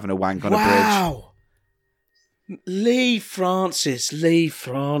he's just having a wank on a bridge. Wow! Lee Francis.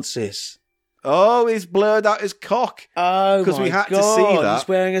 Oh, he's blurred out his cock. Oh, because we had to see that. He's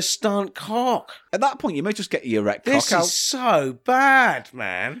wearing a stunt cock. At that point, you may just get your erect cock out. This is so bad,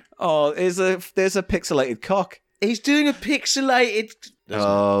 man. Oh, there's a pixelated cock. He's doing a pixelated...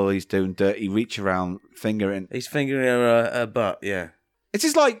 Oh, he's doing dirty reach around fingering. He's fingering her butt, yeah. This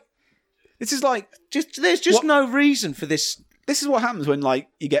is like... There's just no reason for this. This is what happens when,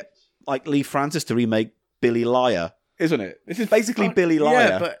 you get, Lee Francis to remake Billy Liar, isn't it? This is basically Billy Liar.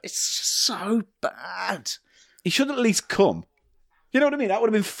 Yeah, but it's so bad. He should at least come. You know what I mean? That would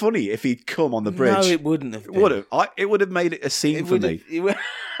have been funny if he'd come on the bridge. No, it wouldn't have been. It would have. It would have made it a scene for me.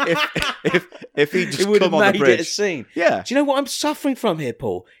 If he'd just come on the bridge. It a scene. Yeah. Do you know what I'm suffering from here,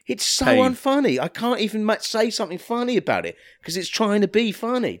 Paul? It's so unfunny. I can't even say something funny about it because it's trying to be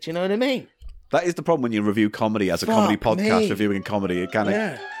funny. Do you know what I mean? That is the problem when you review comedy as a comedy podcast, reviewing comedy. It kind of...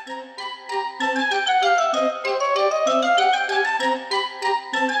 Yeah.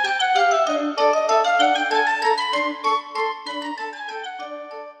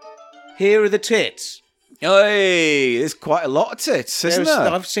 Here are the tits. Hey, there's quite a lot of tits, isn't there?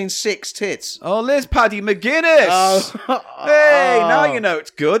 I've seen 6 tits. Oh, there's Paddy McGuinness. Oh. Hey, now you know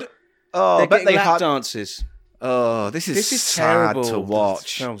it's good. Oh, I bet they had dances. Oh, this is sad terrible to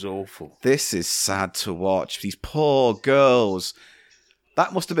watch. This sounds awful. This is sad to watch. These poor girls.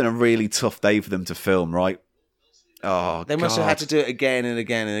 That must have been a really tough day for them to film, right? Oh, They must have had to do it again and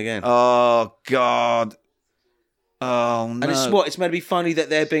again and again. Oh, God. Oh, no. And it's meant to be funny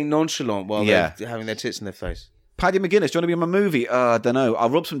that they're being nonchalant while they're having their tits in their face. Paddy McGuinness, do you want to be in my movie? I don't know. I'll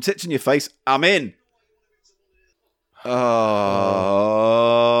rub some tits in your face. I'm in. Oh.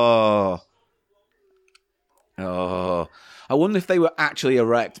 I wonder if they were actually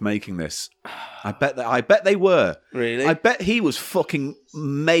erect making this. I bet they were. Really? I bet he was fucking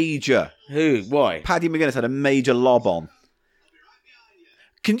major. Who? Why? Paddy McGuinness had a major lob on.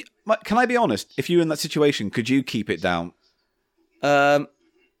 Can I be honest? If you were in that situation, could you keep it down? I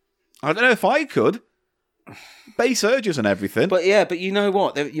don't know if I could. Base urges and everything. But you know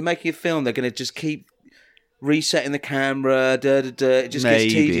what? You're making a film. They're going to just keep resetting the camera. It just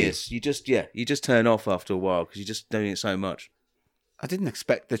gets tedious. You just turn off after a while because you're just doing it so much. I didn't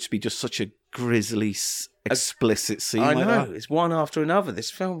expect there to be just such a grisly, explicit scene. I know. Like that. It's one after another. This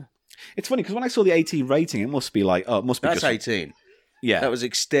film. It's funny because when I saw the 18 rating, it must be like, it must be that's just 18. Yeah, that was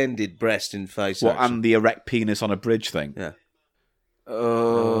extended breast and face. What, and the erect penis on a bridge thing. Yeah.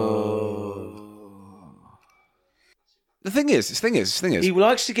 The thing is. He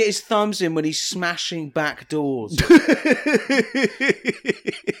likes to get his thumbs in when he's smashing back doors. Do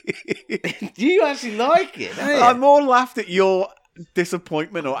you actually like it? I more laughed at your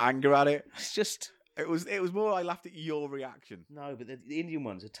disappointment or anger at it. It's just... It was more I laughed at your reaction. No, but the Indian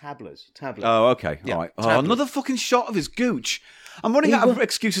ones are tablas. Oh, okay. Yeah, all right. Oh, another fucking shot of his gooch. I'm running out of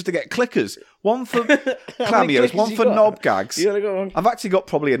excuses to get clickers. One for cameos, one for knob gags. I've actually got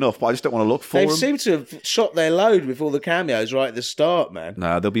probably enough, but I just don't want to look for them. They seem to have shot their load with all the cameos right at the start, man.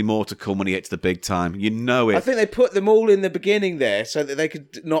 No, there'll be more to come when he gets to the big time. You know it. I think they put them all in the beginning there so that they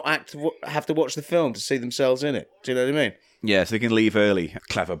could not have to watch the film to see themselves in it. Do you know what I mean? Yeah, so they can leave early.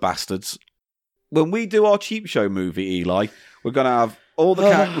 Clever bastards. When we do our cheap show movie, Eli, we're going to have all the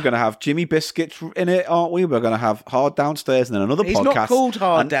we're going to have Jimmy Biscuits in it, aren't we? We're going to have Hard Downstairs and then another podcast. He's not called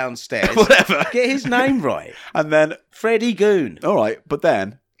Hard Downstairs. Whatever. Get his name right. And then Freddie Goon. All right, but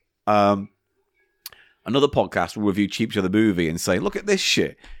then another podcast will review Cheap Show the movie and say, look at this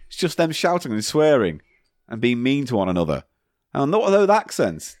shit. It's just them shouting and swearing and being mean to one another. And not with those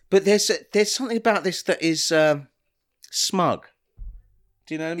accents. But there's something about this that is smug.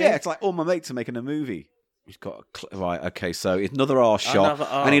 Do you know what I mean? Yeah, it's like, oh, my mates are making a movie. He's got right, okay, so it's another arse shot.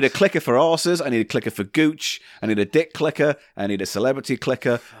 I need a clicker for arses. I need a clicker for gooch. I need a dick clicker. I need a celebrity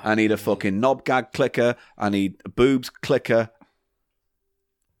clicker. I need a fucking knob gag clicker. I need a boobs clicker.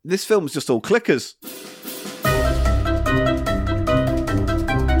 This film's just all clickers.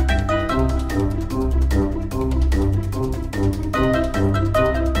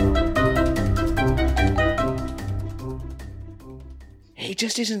 He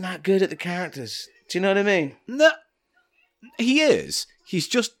just isn't that good at the characters. Do you know what I mean? No, he is. He's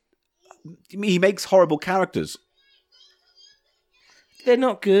just... He makes horrible characters. They're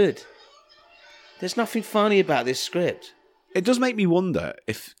not good. There's nothing funny about this script. It does make me wonder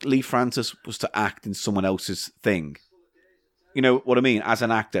if Lee Francis was to act in someone else's thing. You know what I mean? As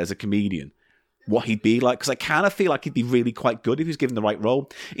an actor, as a comedian. What he'd be like. Because I kind of feel like he'd be really quite good if he was given the right role.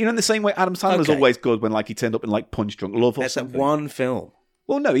 You know, in the same way Adam Sandler's always good when like he turned up in like Punch Drunk Love or something. That's that one film.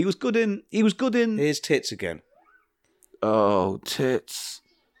 Well, no, he was good in... Here's Tits again. Oh, tits.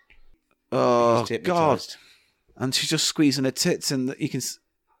 Oh, God. And she's just squeezing her tits and you can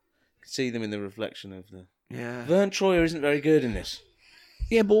see them in the reflection of the... Yeah. Vern Troyer isn't very good in this.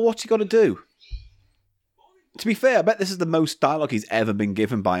 Yeah, but what's he got to do? To be fair, I bet this is the most dialogue he's ever been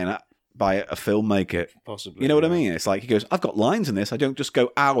given by a filmmaker. Possibly. You know what I mean? It's like he goes, I've got lines in this. I don't just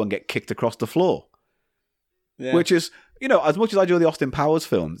go, ow, and get kicked across the floor. Yeah. Which is... You know, as much as I do the Austin Powers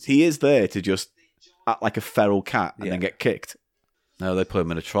films, he is there to just act like a feral cat and then get kicked. No, they put him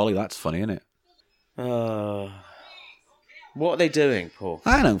in a trolley. That's funny, isn't it? What are they doing, Paul?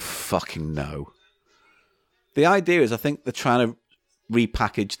 I don't fucking know. The idea is I think they're trying to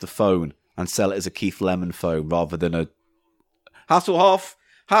repackage the phone and sell it as a Keith Lemon phone rather than a Hasselhoff,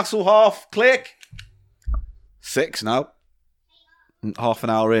 click. 6 now. Half an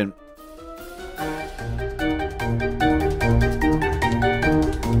hour in.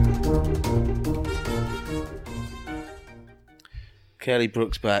 Kelly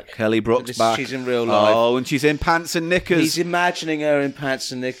Brook's back. She's in real life. Oh, and she's in pants and knickers. He's imagining her in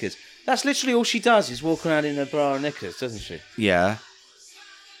pants and knickers. That's literally all she does is walk around in her bra and knickers, doesn't she? Yeah.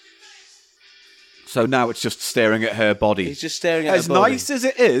 So now it's just staring at her body. He's just staring at her body. As nice as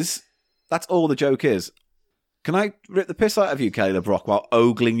it is, that's all the joke is. Can I rip the piss out of you, Kelly LeBrock, while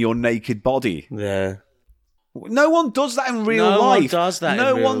ogling your naked body? Yeah. No one does that in real life. No one does that in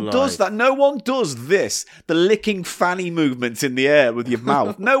real life. No one does that. No one does this. The licking fanny movements in the air with your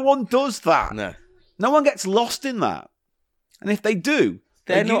mouth. No one does that. No. No one gets lost in that. And if they do...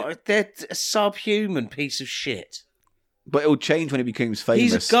 They're a subhuman piece of shit. But it'll change when he becomes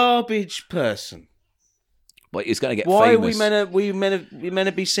famous. He's a garbage person. But he's going to get famous. Why are we meant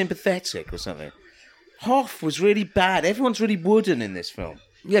to be sympathetic or something? Hoff was really bad. Everyone's really wooden in this film.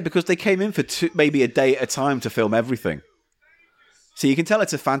 Yeah, because they came in for maybe a day at a time to film everything. So you can tell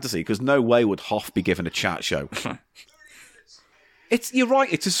it's a fantasy, because no way would Hoff be given a chat show. You're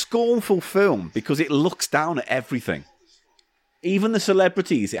right, it's a scornful film, because it looks down at everything. Even the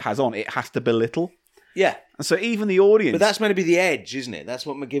celebrities it has on, it has to belittle. Yeah. And so even the audience... But that's meant to be the edge, isn't it? That's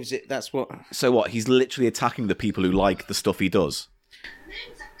what gives it... That's what... So what, he's literally attacking the people who like the stuff he does?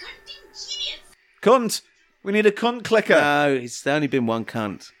 Cunt! We need a cunt clicker. No, it's only been one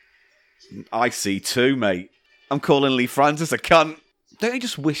cunt. I see two, mate. I'm calling Lee Francis a cunt. Don't you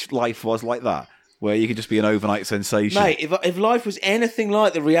just wish life was like that? Where you could just be an overnight sensation? Mate, if life was anything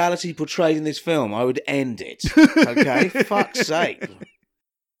like the reality portrayed in this film, I would end it. Okay? Fuck's sake.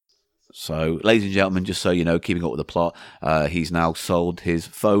 So, ladies and gentlemen, just so you know, keeping up with the plot, he's now sold his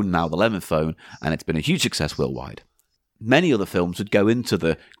phone, now the Lemon phone, and it's been a huge success worldwide. many other films would go into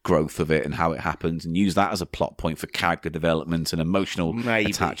the growth of it and how it happens and use that as a plot point for character development and emotional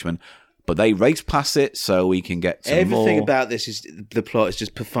attachment. But they race past it so we can get some Everything more about this is the plot is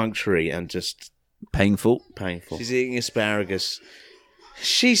just perfunctory and just painful. She's eating asparagus.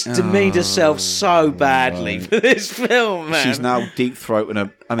 She's demeaned herself so badly for this film, man. She's now deep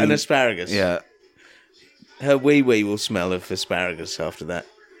throating an asparagus. Yeah. Her wee-wee will smell of asparagus after that.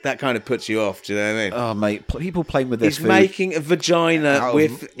 That kind of puts you off, do you know what I mean? Oh, mate, people playing with this He's making a vagina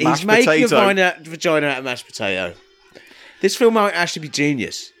with... He's making a vagina out of mashed potato. This film might actually be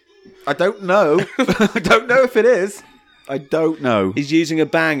genius. I don't know. I don't know if it is. I don't know. He's using a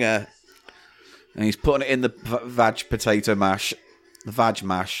banger. And he's putting it in the vag potato mash. The vag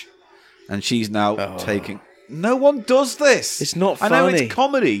mash. And she's now taking... No one does this. It's not funny. I know it's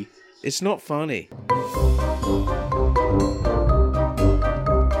comedy. It's not funny.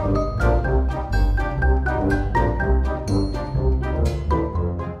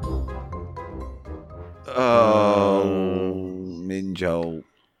 Minjol.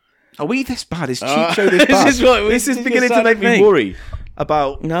 Are we this bad? Is Cheap Show this bad? This is beginning to make me worry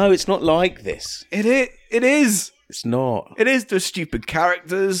about... No, it's not like this. It is. It's not. It is. There's stupid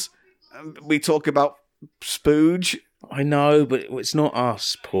characters. We talk about Spooge. I know, but it's not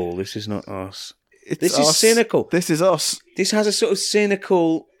us, Paul. This is not us. This us. is cynical. This is us. This has a sort of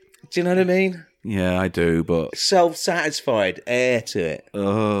cynical... Do you know what I mean? Yeah, I do, but... Self-satisfied air to it.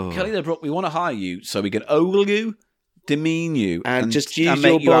 Oh. Kelly LeBrook, we want to hire you so we can ogle you, demean you, and just use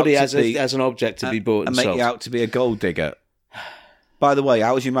your body as an object to be bought and make sold. You out to be a gold digger. By the way,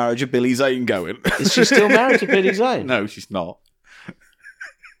 how's your marriage with Billy Zane going? Is she still married to Billy Zane? No, she's not.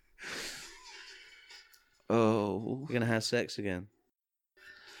 Oh. We're going to have sex again.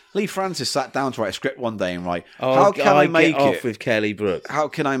 Lee Francis sat down to write a script one day and write, how can I make get off with Kelly Brooks? How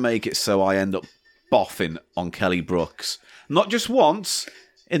can I make it so I end up boffing on Kelly Brooks? Not just once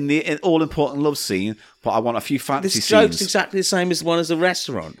in the all-important love scene, but I want a few fantasy scenes. This joke's exactly the same as the one as the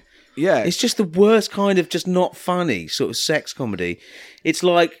restaurant. Yeah. It's just the worst kind of just not funny sort of sex comedy. It's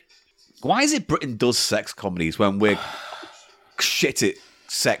like... Why is it Britain does sex comedies when we're shit at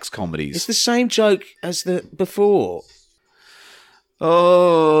sex comedies? It's the same joke as the before.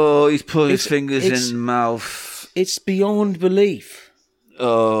 Oh, he's putting his fingers in his mouth. It's beyond belief.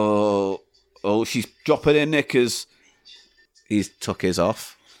 Oh, she's dropping her knickers. He's took his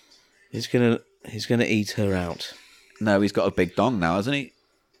off. He's gonna eat her out. No, he's got a big dong now, hasn't he?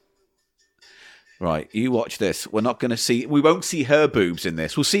 Right, you watch this. We won't see her boobs in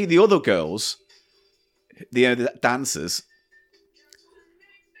this. We'll see the other girls, the dancers,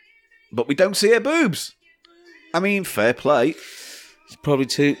 but we don't see her boobs. I mean, fair play. It's probably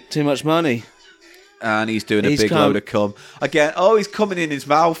too much money. And he's doing a big load of cum. Again, he's coming in his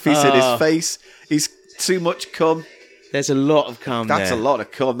mouth. He's in his face. He's too much cum. There's a lot of cum That's there. a lot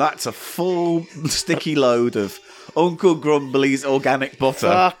of cum. That's a full sticky load of Uncle Grumbly's organic butter.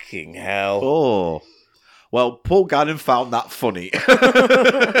 Fucking hell. Oh. Well, Paul Gannon found that funny.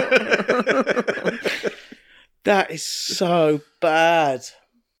 That is so bad.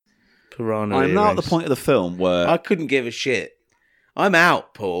 Piranha I'm now at the earrings. point of the film where... I couldn't give a shit. I'm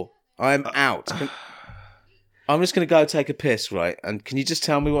out, Paul. I'm out. I'm just going to go take a piss, right? And can you just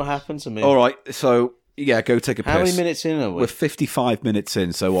tell me what happens? All right, so, yeah, go take a piss. How many minutes in are we? We're 55 minutes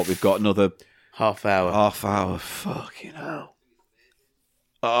in, so what, we've got another... Half hour. Fucking hell.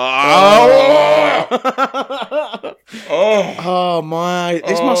 Oh my!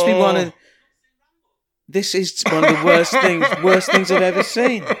 This must be one of. This is one of the worst things I've ever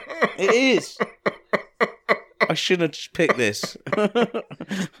seen. It is. I shouldn't have just picked this. Right,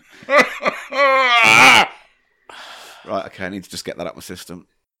 okay, I need to just get that out of my system.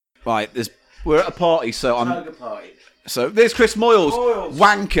 Right, we're at a party, so I'm... Party. So there's Chris Moyles.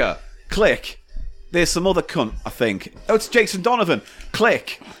 Wanker. Click. There's some other cunt, I think. Oh, it's Jason Donovan.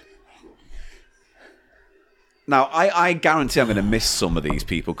 Click. Now, I guarantee I'm going to miss some of these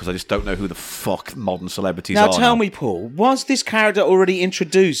people because I just don't know who the fuck modern celebrities are. Now, tell me, Paul, was this character already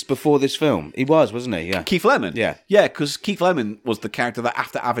introduced before this film? He was, wasn't he? Yeah. Keith Lemon? Yeah. Yeah, because Keith Lemon was the character that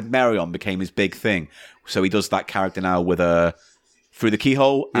after Avid Marion became his big thing. So he does that character now with Through the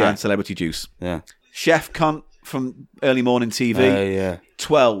Keyhole and Celebrity Juice. Yeah. Chef Cunt from early morning TV. Yeah.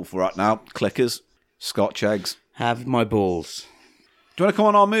 12 we're at now. Clickers. Scotch eggs. Have my balls. Do you want to come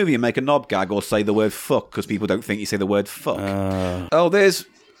on our movie and make a knob gag or say the word fuck because people don't think you say the word fuck? There's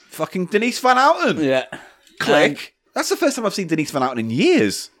fucking Denise Van Outen. Yeah. Click. That's the first time I've seen Denise Van Outen in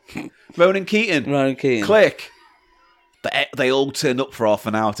years. Ronan Keating. Click. They all turned up for half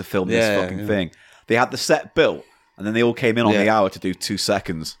an hour to film this fucking thing. They had the set built and then they all came in on the hour to do 2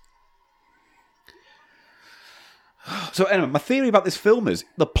 seconds. So anyway, my theory about this film is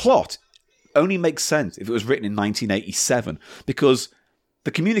the plot only makes sense if it was written in 1987, because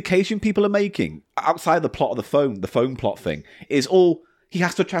the communication people are making outside the plot of the phone plot thing, is all he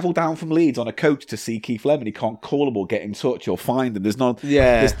has to travel down from Leeds on a coach to see Keith Lemon. He can't call him or get in touch or find him. There's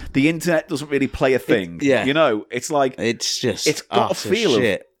the internet doesn't really play a thing. You know, it's like it's got a feel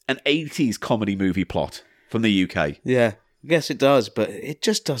of an 80s comedy movie plot from the UK. Yeah, I guess it does, but it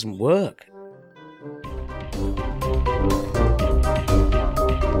just doesn't work.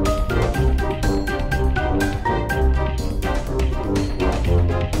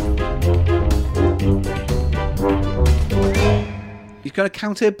 You're going to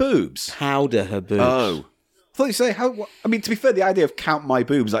count her boobs? Powder her boobs. Oh. I thought you'd say, I mean, to be fair, the idea of count my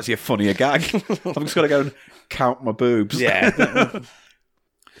boobs is actually a funnier gag. I'm just going to go and count my boobs. Yeah.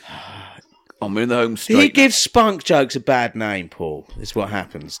 I'm in the home straight. He gives spunk jokes a bad name, Paul. Is what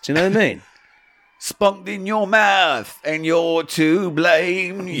happens. Do you know what I mean? Spunked in your mouth, and you're to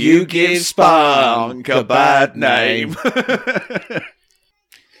blame. You give spunk a bad name.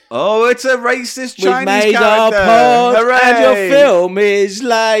 Oh, it's a racist Chinese We've made character. our pod, Hooray. and your film is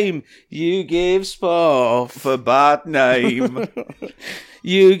lame. You give spoff a bad name.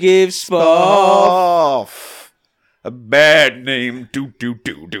 You give spoff a bad name. Do.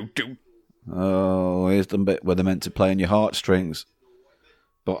 Oh, here's the bit where they're meant to play on your heartstrings.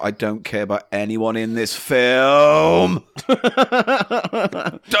 But I don't care about anyone in this film.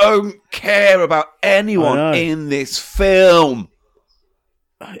 Don't care about anyone in this film.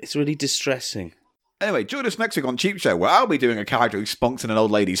 It's really distressing. Anyway, join us next week on Cheap Show, where I'll be doing a character who spunks in an old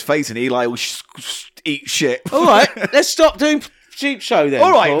lady's face and Eli will eat shit. All right, let's stop doing Cheap Show then.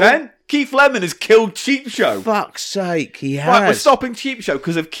 All right, Paul. then. Keith Lemon has killed Cheap Show. Fuck's sake, he has. Right, we're stopping Cheap Show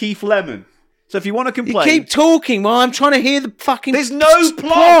because of Keith Lemon. So if you want to complain... You keep talking while I'm trying to hear the fucking... There's no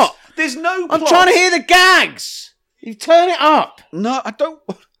plot! There's no plot! I'm trying to hear the gags! You turn it up! No, I don't...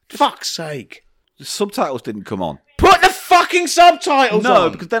 Fuck's sake. The subtitles didn't come on. Put the fucking subtitles on! No,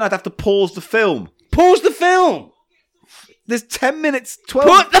 because then I'd have to pause the film. Pause the film! There's 10 minutes, 12...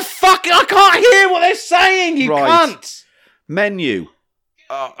 Put the fucking... I can't hear what they're saying, you cunt! Menu.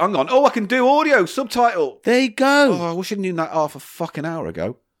 Hang on. Oh, I can do audio, subtitle. There you go. Oh, I wish I'd known that half a fucking hour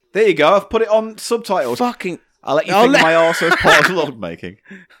ago. There you go. I've put it on subtitles. Fucking... I'll let you think my arse as part of log making.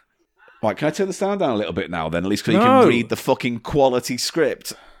 Right, can I turn the sound down a little bit now then? At least so you can read the fucking quality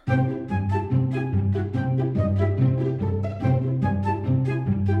script.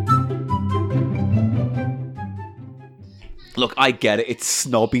 Look, I get it. It's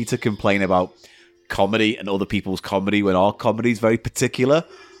snobby to complain about comedy and other people's comedy when our comedy is very particular.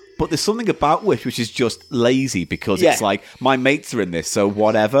 But there's something about which is just lazy because it's like, my mates are in this, so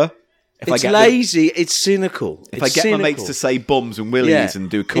whatever. It's lazy, it's cynical. If I get my mates to say bums and willies and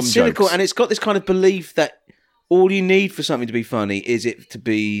do cum it's cynical, jokes. and it's got this kind of belief that all you need for something to be funny is it to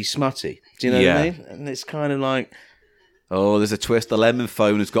be smutty. Do you know what I mean? And it's kind of like... Oh, there's a twist. The lemon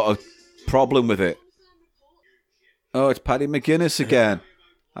phone has got a problem with it. Oh, it's Paddy McGuinness again.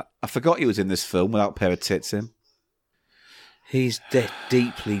 I forgot he was in this film without a pair of tits in. He's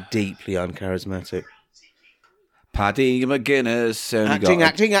deeply, deeply uncharismatic. Paddy McGuinness. Acting.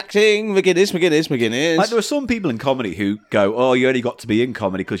 McGuinness. Like, there are some people in comedy who go, oh, you only got to be in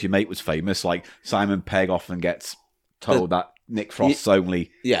comedy because your mate was famous. Like, Simon Pegg often gets told that Nick Frost's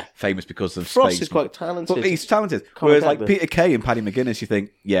only famous because of Frost space. is quite talented. But he's talented. Whereas, like, Peter Kay and Paddy McGuinness, you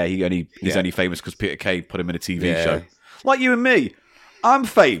think, he's only famous because Peter Kay put him in a TV show. Like you and me. I'm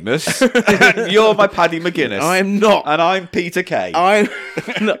famous, and you're my Paddy McGuinness. I'm not. And I'm Peter Kay.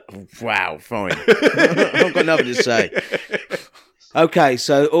 Wow, fine. I've got nothing to say. Okay,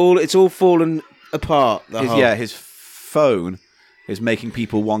 so it's all fallen apart. His phone is making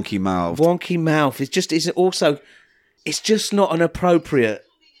people wonky mouth. Wonky mouth. It's just not an appropriate...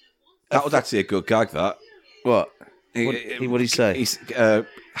 That was actually a good gag, that. What? What did he say?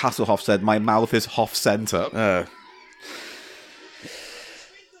 Hasselhoff said, my mouth is Hoff centre. Oh.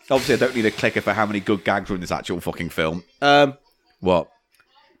 Obviously, I don't need a clicker for how many good gags are in this actual fucking film. What?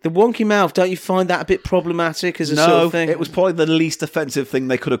 The wonky mouth, don't you find that a bit problematic as a sort of thing? It was probably the least offensive thing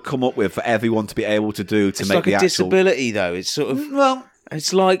they could have come up with for everyone to be able to do to it's make like the a actual... disability, though. It's sort of... Well...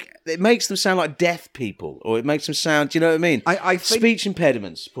 It's like... It makes them sound like deaf people, or it makes them sound... Do you know what I mean? I think... Speech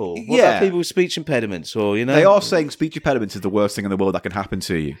impediments, Paul. What about people with speech impediments, or, you know... They are saying speech impediments is the worst thing in the world that can happen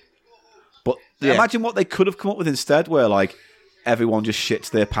to you. But imagine what they could have come up with instead, where, like, everyone just shits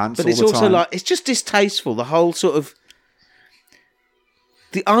their pants all the time. But it's also like... It's just distasteful, the whole sort of...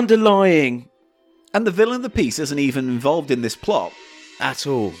 The underlying... And the villain of the piece isn't even involved in this plot. At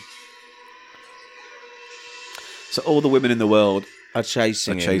all. So all the women in the world are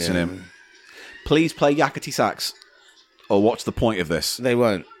chasing him. Please play yakety sax. Or what's the point of this? They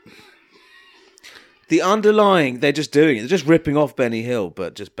won't. The underlying, they're just doing it. They're just ripping off Benny Hill,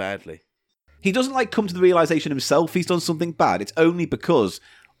 but just badly. He doesn't come to the realisation himself he's done something bad. It's only because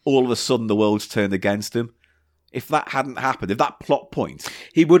all of a sudden the world's turned against him. If that hadn't happened, if that plot point...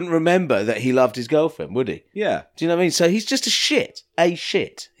 He wouldn't remember that he loved his girlfriend, would he? Yeah. Do you know what I mean? So he's just a shit.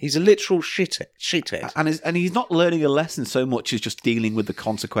 He's a literal shithead. And he's not learning a lesson so much as just dealing with the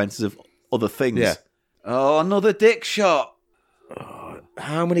consequences of other things. Yeah. Oh, another dick shot.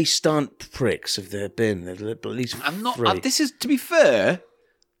 How many stunt pricks have there been? At least three. This is, to be fair,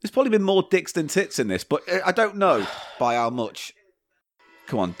 there's probably been more dicks than tits in this, but I don't know by how much.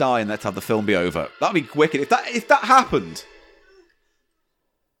 Come on, die and let's have the film be over. That'd be wicked. If that happened.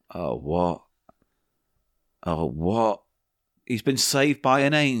 Oh, what? Oh, what? He's been saved by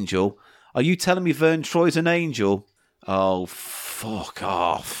an angel. Are you telling me Vern Troy's an angel? Oh, fuck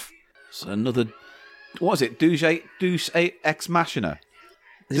off. It's another... What is it? Deus Ex Machina?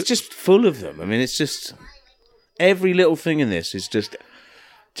 It's just full of them. I mean, it's just... Every little thing in this is just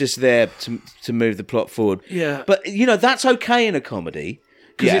there to move the plot forward. Yeah. But, that's okay in a comedy.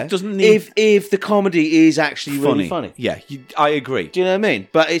 Because it doesn't need... If the comedy is actually really funny. Yeah, I agree. Do you know what I mean?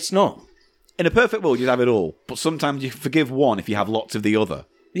 But it's not. In a perfect world, you'd have it all. But sometimes you forgive one if you have lots of the other.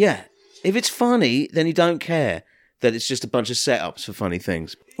 Yeah. If it's funny, then you don't care that it's just a bunch of setups for funny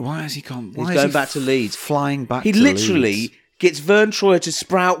things. Why has he gone? He's going back to Leeds. Flying back He to literally Leeds. gets Vern Troyer to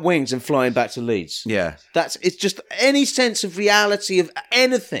sprout wings and flying back to Leeds. Yeah. It's just any sense of reality of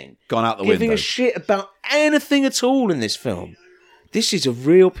anything. Gone out the Giving window. a shit about anything at all in this film. This is a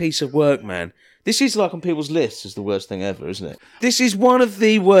real piece of work, man. This is like on people's lists as the worst thing ever, isn't it? This is one of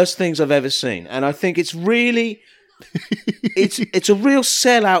the worst things I've ever seen. And I think it's really... it's a real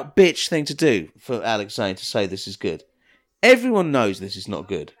sell-out bitch thing to do for Alex Zane to say this is good. Everyone knows this is not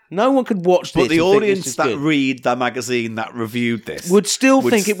good. No one could watch this. But the and think audience this is that good. read the magazine that reviewed this would still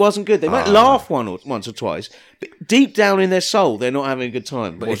think it wasn't good. They might laugh once or twice, but deep down in their soul, they're not having a good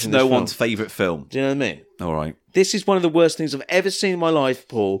time. But it's watching no this film. one's favourite film. Do you know what I mean? All right. This is one of the worst things I've ever seen in my life,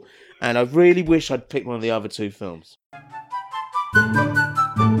 Paul, and I really wish I'd picked one of the other two films.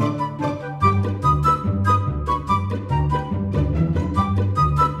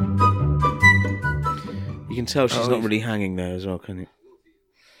 You can tell she's not really hanging there as well, can you?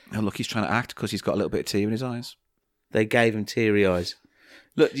 Oh, look, he's trying to act because he's got a little bit of tear in his eyes. They gave him teary eyes.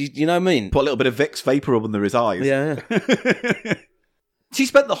 Look, you know what I mean? Put a little bit of Vicks vapor up under his eyes. Yeah. She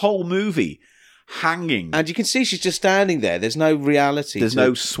spent the whole movie hanging. And you can see she's just standing there. There's no reality. There's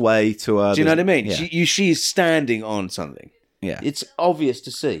no sway to her. Do you know what I mean? Yeah. She is standing on something. Yeah. It's obvious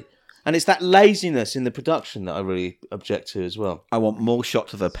to see. And it's that laziness in the production that I really object to as well. I want more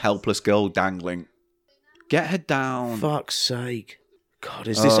shots of a helpless girl dangling. Get her down. Fuck's sake. God,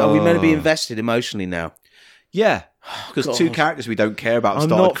 are we meant to be invested emotionally now? Yeah. Because two characters we don't care about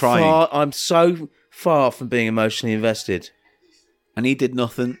started crying. I'm so far from being emotionally invested. And he did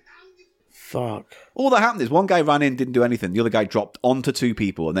nothing. Fuck. All that happened is one guy ran in, didn't do anything. The other guy dropped onto two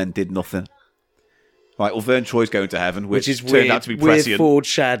people and then did nothing. Right, well, Vern Troy's going to heaven, which is turned weird, out to be weird prescient.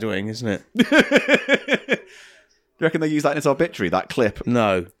 foreshadowing, isn't it? Do you reckon they use that in its obituary, that clip?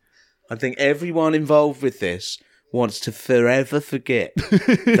 No. I think everyone involved with this wants to forever forget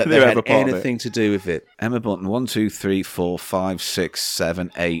that they had anything to do with it. Emma Bunton, 1, 2, 3, 4, 5, 6,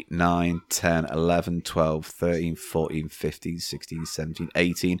 7, 8, 9, 10, 11, 12, 13, 14, 15, 16, 17,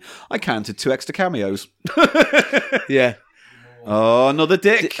 18. I counted 2 extra cameos. Yeah. Oh, another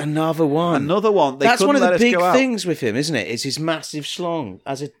dick. Another one. Another one. That's one of the big things with him, isn't it? It's his massive schlong.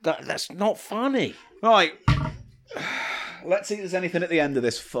 That's not funny. Right. Let's see if there's anything at the end of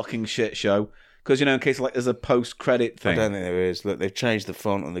this fucking shit show. Because, in case there's a post-credit thing. I don't think there is. Look, they've changed the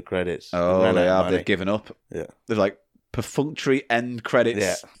font on the credits. Oh, they have. They've given up. Yeah. There's perfunctory end credits.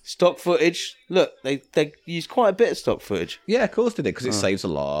 Yeah. Stock footage. Look, they used quite a bit of stock footage. Yeah, of course they did, because it saves a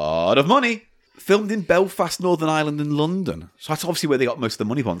lot of money. Filmed in Belfast, Northern Ireland and London. So that's obviously where they got most of the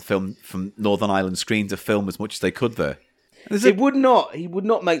money from Northern Ireland screen to film as much as they could there. He would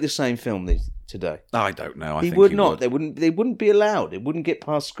not make the same film today. I don't know. I he think would he not. Would. They wouldn't be allowed. It wouldn't get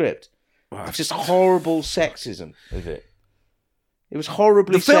past script. It's just horrible sexism of it. It was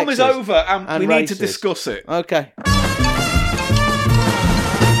horribly sexist. The film is over and we need to racist. discuss it. Okay.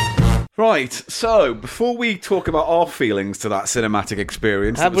 Right, so before we talk about our feelings to that cinematic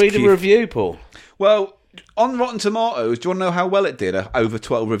experience... Have we read a review, Paul? Well, on Rotten Tomatoes, do you want to know how well it did? Over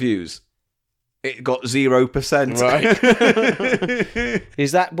 12 reviews. It got 0%. Right.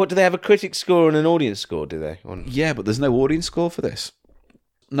 Is that... What, do they have a critic score and an audience score, do they? Yeah, but there's no audience score for this.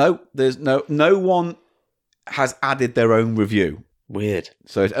 No, there's no one has added their own review. Weird.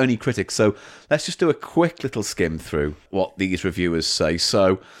 So it's only critics. So let's just do a quick little skim through what these reviewers say.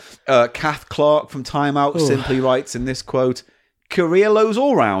 So Kath Clark from Time Out simply writes in this quote, career lows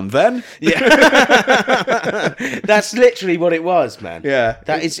all round then. Yeah. That's literally what it was, man. Yeah.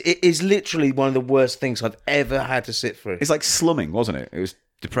 It is literally one of the worst things I've ever had to sit through. It's like slumming, wasn't it? It was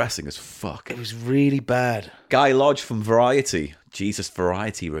depressing as fuck. It was really bad. Guy Lodge from Variety. Jesus,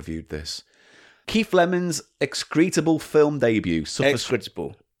 Variety reviewed this. Keith Lemon's execrable film debut suffers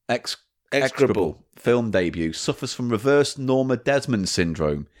execrable film debut suffers from reverse Norma Desmond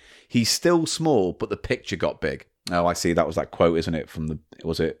syndrome. He's still small, but the picture got big. Oh, I see. That was that quote, isn't it? From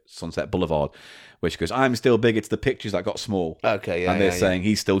Sunset Boulevard, which goes, "I'm still big. It's the pictures that got small." Okay, yeah. And they're saying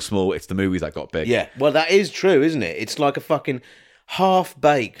he's still small. It's the movies that got big. Yeah. Well, that is true, isn't it? It's like a fucking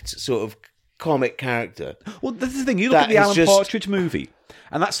half-baked sort of comic character. Well, this is the thing. You look at the Alan Partridge movie,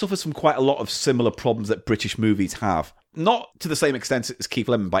 and that suffers from quite a lot of similar problems that British movies have. Not to the same extent as Keith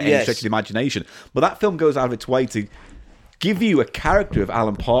Lemon by any stretch of the imagination, but that film goes out of its way to give you a character of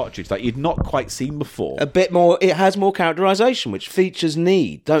Alan Partridge that you'd not quite seen before. A bit more. It has more characterisation, which features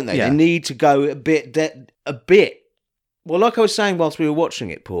need, don't they? Yeah. They need to go a bit. Well, like I was saying whilst we were watching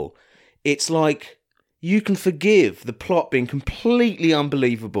it, Paul, it's like you can forgive the plot being completely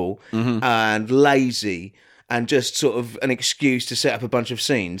unbelievable and lazy and just sort of an excuse to set up a bunch of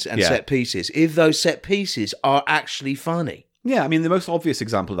scenes and set pieces, if those set pieces are actually funny. Yeah, I mean, the most obvious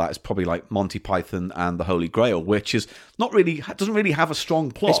example of that is probably like Monty Python and the Holy Grail, which is doesn't really have a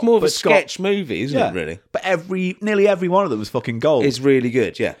strong plot. It's more of a sketch movie, isn't it, really? But nearly every one of them is fucking gold. It's really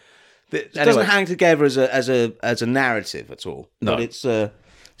good, yeah. It doesn't hang together as a narrative at all, but it's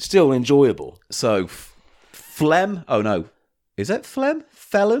still enjoyable. So, Phelim O'Neill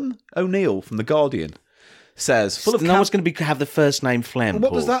from The Guardian says, no one's going to have the first name Phlegm.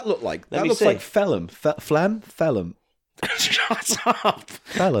 What does that look like? That looks like Phelim. Phelim. Shut up.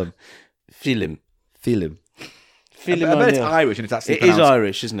 Phelim. Philem. I bet it's Irish and it's actually pronounced... It is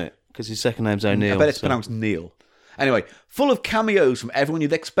Irish, isn't it? Because his second name's O'Neill. I bet it's pronounced Neil. Anyway, full of cameos from everyone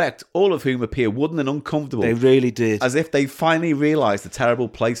you'd expect, all of whom appear wooden and uncomfortable. They really did. As if they finally realised the terrible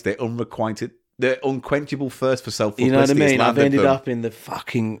place their unquenchable thirst for self-publicity. You know what I mean? I've ended up in the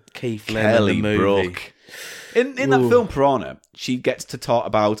fucking Keith Lemon movie. Brooke. In that film Piranha, she gets to tart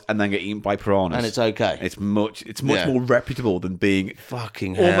about and then get eaten by piranhas, and it's okay. It's much more reputable than being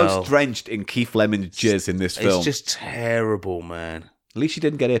fucking almost drenched in Keith Lemon's jizz in this film. It's just terrible, man. At least she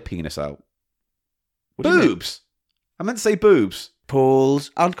didn't get her penis out. Boobs. I meant to say boobs.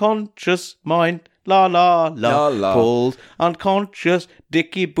 Paul's unconscious mind. La la la la. Paul's unconscious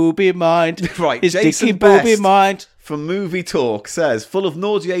dicky booby mind. Right, his Jason dicky Best booby mind. From Movie Talk says, full of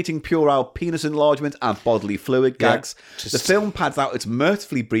nauseating puerile penis enlargement and bodily fluid gags, the film pads out its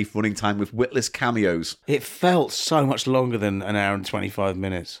mirthfully brief running time with witless cameos. It felt so much longer than an hour and 25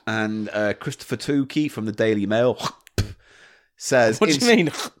 minutes. And Christopher Tukey from the Daily Mail says... What do you mean?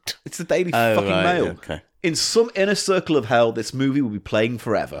 It's the Daily fucking Mail. Okay. In some inner circle of hell, this movie will be playing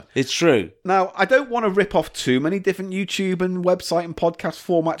forever. It's true. Now, I don't want to rip off too many different YouTube and website and podcast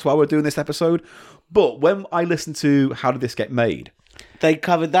formats while we're doing this episode, but when I listen to How Did This Get Made... They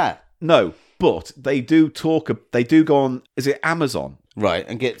covered that? No, but they do go on, is it Amazon? Right,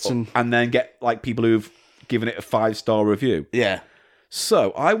 and get some... And then get like people who've given it a 5-star review. Yeah.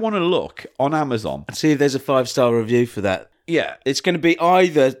 So, I want to look on Amazon. And see if there's a 5-star review for that. Yeah. It's going to be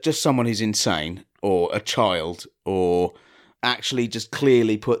either just someone who's insane... or a child, or actually just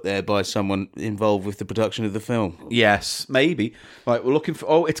clearly put there by someone involved with the production of the film. Yes, maybe. Right, we're looking for...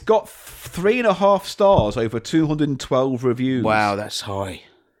 Oh, it's got 3.5 stars over 212 reviews. Wow, that's high.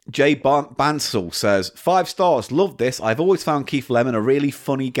 Jay Bansal says, 5 stars, loved this. I've always found Keith Lemon a really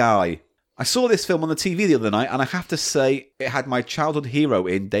funny guy. I saw this film on the TV the other night, and I have to say it had my childhood hero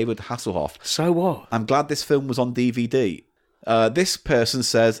in David Hasselhoff. So what? I'm glad this film was on DVD. This person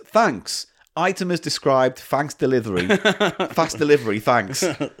says, thanks. Item as described, thanks delivery. Fast delivery, thanks.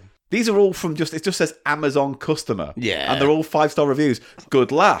 These are all from it just says Amazon customer. Yeah. And they're all 5-star reviews.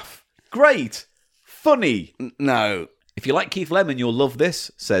 Good laugh. Great. Funny. No. If you like Keith Lemon, you'll love this,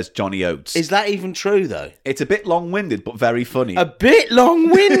 says Johnny Oates. Is that even true, though? It's a bit long-winded, but very funny. A bit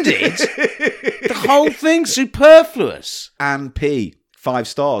long-winded? The whole thing's superfluous. Anne P. 5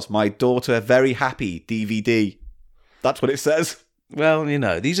 stars. My daughter, very happy. DVD. That's what it says. Well, you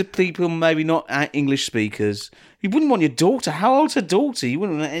know, these are people maybe not English speakers. You wouldn't want your daughter. How old's her daughter? You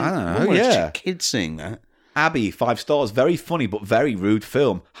wouldn't want a kid seeing that. Abby, 5 stars. Very funny, but very rude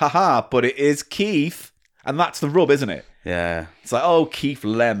film. Haha, but it is Keith. And that's the rub, isn't it? Yeah. It's like, oh, Keith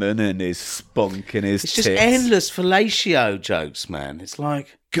Lemon and his spunk and his It's tits. just endless fellatio jokes, man. It's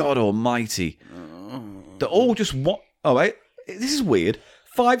like... God almighty. They're all just what... Oh, wait. this is weird.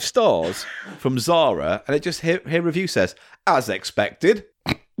 5 stars from Zara, and it just here review says, as expected.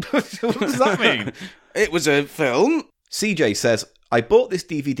 What does that mean? It was a film. CJ says, I bought this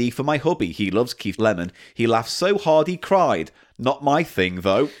DVD for my hubby. He loves Keith Lemon. He laughed so hard he cried. Not my thing,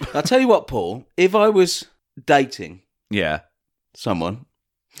 though. I'll tell you what, Paul. If I was dating someone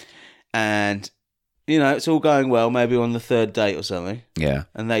and, you know, it's all going well, maybe on the 3rd date or something,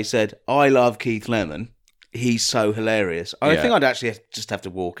 and they said, I love Keith Lemon. He's so hilarious. I think I'd actually just have to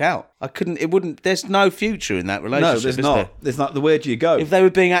walk out. I couldn't, it wouldn't, there's no future in that relationship. No, there's not. There's not. The where do you go? If they were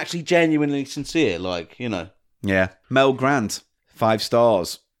being actually genuinely sincere, like, you know. Yeah. Mel Grant, 5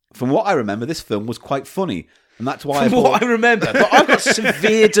 stars. From what I remember, this film was quite funny. And that's why I remember, but I've got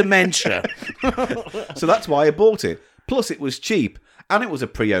severe dementia. So that's why I bought it. Plus, it was cheap. And it was a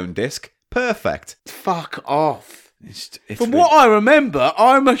pre-owned disc. Perfect. Fuck off. It's From what I remember,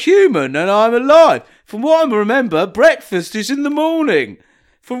 I'm a human and I'm alive. From what I remember, breakfast is in the morning.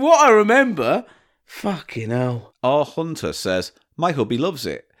 From what I remember, fucking hell. Our Hunter says, my hubby loves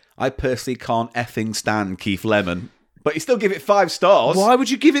it. I personally can't effing stand Keith Lemon. But you still give it 5 stars. Why would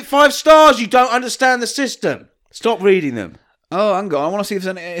you give it 5 stars? You don't understand the system. Stop reading them. Oh, hang on. I want to see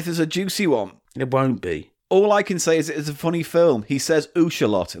if there's a juicy one. It won't be. All I can say is it's a funny film. He says oosh a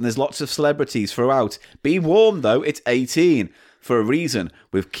lot, and there's lots of celebrities throughout. Be warned, though, it's 18. For a reason,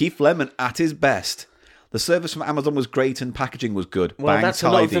 with Keith Lemon at his best. The service from Amazon was great and packaging was good. Well, bang that's tidy.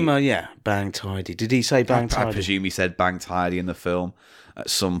 a lot of them bang tidy. Did he say bang tidy? I presume he said bang tidy in the film at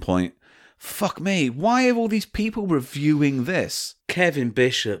some point. Fuck me, why are all these people reviewing this? Kevin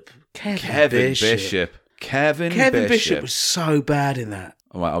Bishop Kevin Bishop was so bad in that.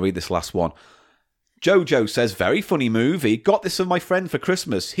 All right, I'll read this last one. Jojo says, very funny movie. Got this for my friend for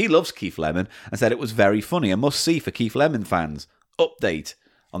Christmas. He loves Keith Lemon and said it was very funny. A must-see for Keith Lemon fans. Update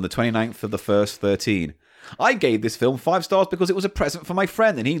on the 29th of the 1st, 13. I gave this film 5 stars because it was a present for my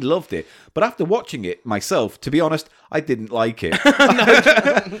friend and he loved it. But after watching it myself, to be honest, I didn't like it.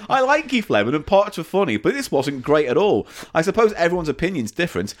 I like Keith Lemon and parts were funny, but this wasn't great at all. I suppose everyone's opinion's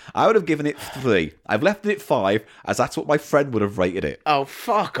different. I would have given it 3. I've left it 5 as that's what my friend would have rated it. Oh,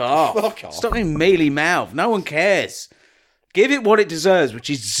 fuck off. Stop being mealy mouth. No one cares. Give it what it deserves, which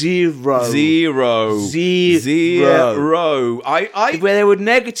is 0. 0. Where there were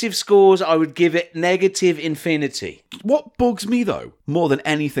negative scores, I would give it negative infinity. What bugs me, though, more than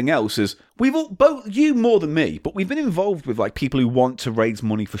anything else, is we've all, both you more than me, but we've been involved with like people who want to raise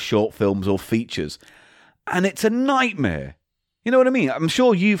money for short films or features, and it's a nightmare. You know what I mean? I'm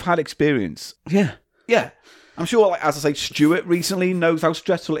sure you've had experience. Yeah. I'm sure, like, as I say, Stuart recently knows how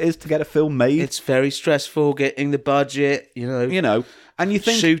stressful it is to get a film made. It's very stressful getting the budget, you know, and you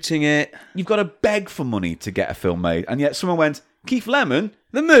think shooting it. You've got to beg for money to get a film made, and yet someone went, Keith Lemon,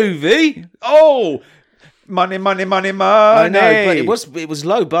 the movie. Oh, money. I know, but it was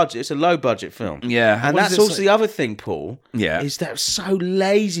low budget. It's a low budget film. Yeah, and that's also the other thing, Paul. Yeah, is that it was so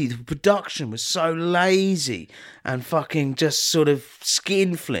lazy. The production was so lazy and fucking just sort of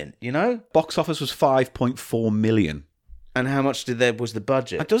skinflint. You know, box office was 5.4 million. And how much was the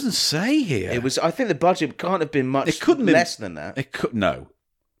budget? It doesn't say here. It was. I think the budget can't have been much. It couldn't less than that. It could no.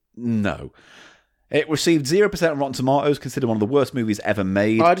 It received 0% on Rotten Tomatoes, considered one of the worst movies ever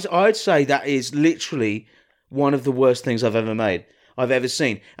made. I'd say that is literally one of the worst things I've ever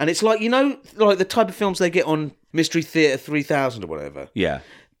seen. And it's like, you know, like the type of films they get on Mystery Theatre 3000 or whatever. Yeah.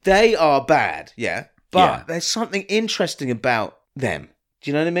 They are bad, but there's something interesting about them.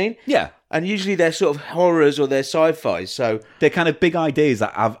 Do you know what I mean? Yeah. And usually they're sort of horrors or they're sci-fi, so they're kind of big ideas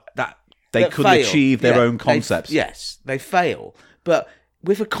that couldn't fail. Achieve their own concepts. They fail. But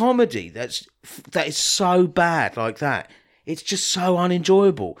with a comedy that is so bad like that, it's just so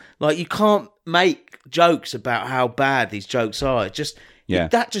unenjoyable. Like, you can't make jokes about how bad these jokes are.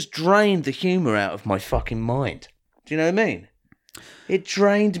 That just drained the humour out of my fucking mind. Do you know what I mean? It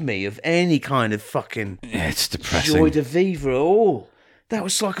drained me of any kind of fucking it's depressing. Joy de vivre at all. That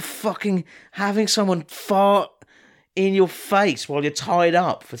was like a fucking having someone fart in your face while you're tied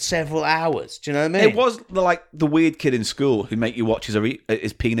up for several hours. Do you know what I mean? It was like the weird kid in school who make you watch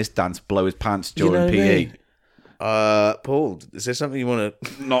his penis dance below his pants during PE. Paul, is there something you want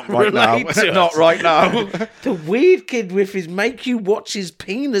to not right now? Not right now. The weird kid with his make you watch his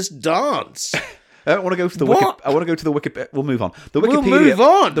penis dance. I want to go to the Wikipedia. We'll move on. We'll move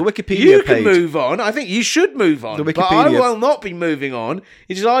on. The Wikipedia you page. can move on. I think you should move on. But I will not be moving on.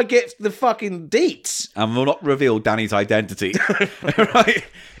 It's just I get the fucking deets. And we'll not reveal Danny's identity. Right.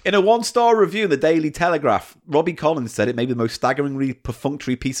 In a 1-star review in the Daily Telegraph, Robbie Collins said it may be the most staggeringly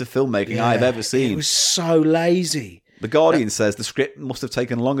perfunctory piece of filmmaking I've ever seen. It was so lazy. The Guardian says the script must have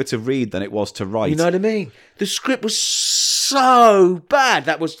taken longer to read than it was to write. You know what I mean? The script was so bad.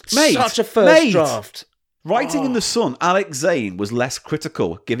 That was such a first draft. Writing in The Sun, Alex Zane was less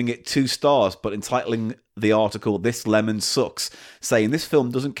critical, giving it 2 stars, but entitling the article, "This Lemon Sucks," saying this film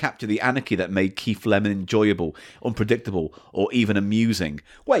doesn't capture the anarchy that made Keith Lemon enjoyable, unpredictable, or even amusing.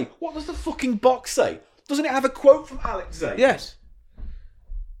 Wait, what does the fucking box say? Doesn't it have a quote from Alex Zane? Yes.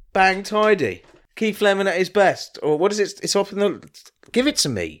 Bang tidy. Keith Lemon at his best. Or what is it? It's up in the... Give it to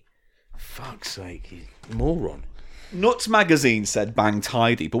me. Fuck's sake, you moron. Nuts Magazine said bang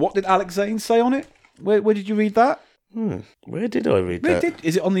tidy, but what did Alex Zane say on it? Where did you read that? Where did I read that?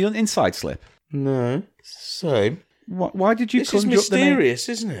 Is it on the inside slip? No. Same. Why did you This is conjure up the name? mysterious,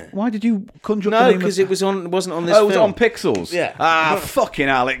 isn't it? Why did you conjure up the No, name? because it wasn't on this Oh, it was film. on Pixels? Yeah. Ah, fucking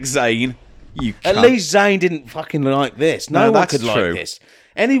Alex Zane. You At cunt. least Zane didn't fucking like this. No one that's could true. like this.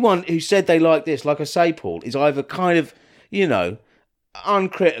 Anyone who said they like this, like I say, Paul, is either kind of,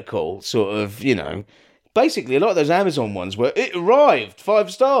 uncritical, sort of, Basically, a lot of those Amazon ones were, it arrived,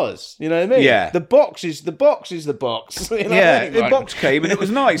 5 stars. You know what I mean? Yeah. The box is the box. You know what I Yeah, mean? the box came and it was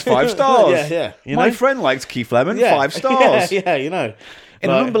nice, 5 stars. Yeah. My friend liked Keith Lemon, Yeah. 5 stars. Yeah, In an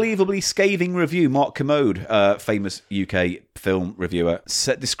unbelievably scathing review, Mark Kermode, famous UK film reviewer,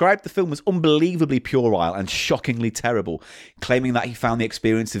 described the film as unbelievably puerile and shockingly terrible, claiming that he found the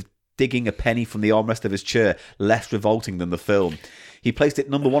experience of digging a penny from the armrest of his chair less revolting than the film. He placed it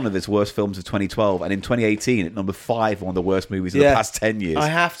number 1 of his worst films of 2012, and in 2018, at number 5, one of the worst movies of the past 10 years. I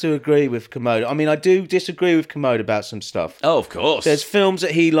have to agree with Kermode. I mean, I do disagree with Kermode about some stuff. Oh, of course. There's films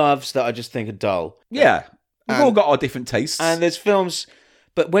that he loves that I just think are dull. Yeah. We've all got our different tastes. And there's films...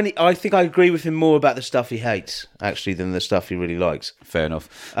 But I think I agree with him more about the stuff he hates, actually, than the stuff he really likes. Fair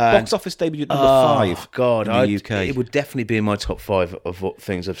enough. Box office debut at number 5 God, in the UK. It would definitely be in my top 5 of what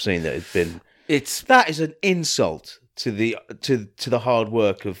things I've seen that have been... It's that is an insult to the hard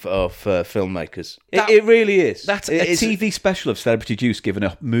work of filmmakers. It really is. That's a TV special of Celebrity Juice given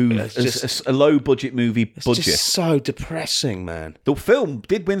a a low budget movie budget. Just so depressing, man. The film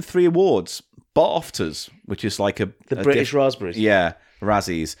did win 3 awards, BAFTAs, which is like the British Raspberries. Yeah,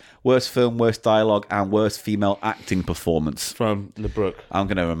 Razzies. Worst film, worst dialogue, and worst female acting performance from LeBrook. I'm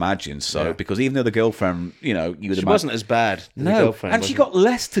going to imagine so, because even though the girlfriend, you would imagine she wasn't as bad. No, the girlfriend, and she got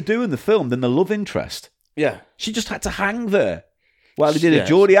less to do in the film than the love interest. Yeah, she just had to hang there while they did a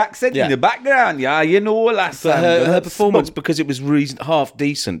Geordie accent in the background. Yeah, lass. But her performance, because it was half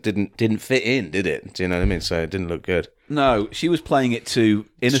decent, didn't fit in, did it? Do you know what I mean? So it didn't look good. No, she was playing it too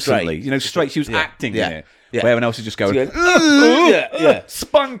innocently. Straight. She was acting in it. Yeah. Where everyone else is just going,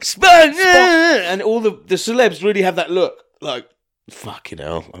 spunk, and all the celebs really have that look, like, fucking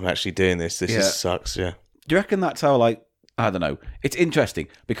hell, I'm actually doing this. This just sucks. Yeah. Do you reckon that's how, I don't know. It's interesting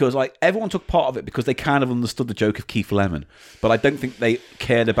because everyone took part of it because they kind of understood the joke of Keith Lemon, but I don't think they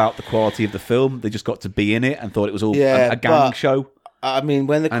cared about the quality of the film. They just got to be in it and thought it was all a gang show. I mean,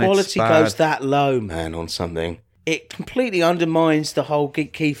 when the quality goes that low, man, on something, it completely undermines the whole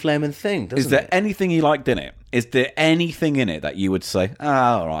Keith Lemon thing, doesn't it? Is there anything you liked in it? Is there anything in it that you would say,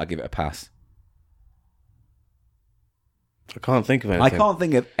 all right, I'll give it a pass? I can't think of anything. I can't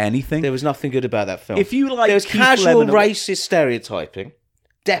think of anything. There was nothing good about that film. If you like, there was Keith casual Lemon racist stereotyping,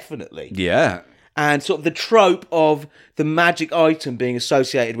 definitely. Yeah. And sort of the trope of the magic item being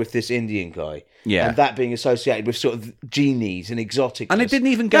associated with this Indian guy. Yeah. And that being associated with sort of genies and exotic. And it didn't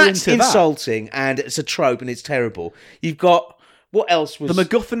even go into that. That's insulting, and it's a trope, and it's terrible. You've got... What else was... The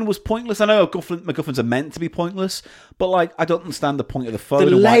MacGuffin was pointless. I know MacGuffins are meant to be pointless, but I don't understand the point of the phone.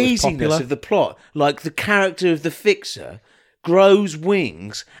 The and why it was laziness popular. of the plot. Like, the character of the fixer grows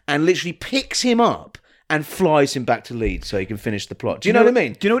wings and literally picks him up and flies him back to Leeds so he can finish the plot. Do you know what I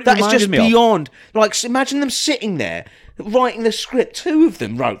mean? Do you know what it that is reminded just me of? beyond. Like, imagine them sitting there writing the script. 2 of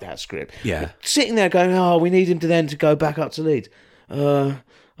them wrote that script. Yeah. Sitting there going, oh, we need him to go back up to Leeds.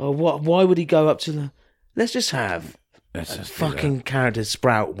 Why would he go up to the... Let's just have... fucking character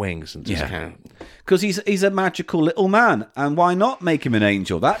sprout wings and just because he's a magical little man, and why not make him an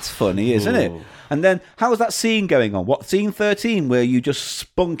angel? That's funny, isn't it? And then how's that scene going on? What, scene 13 where you just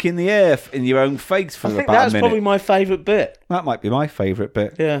spunk in the air in your own face for I think about a minute? that's probably my favourite bit. That might be my favourite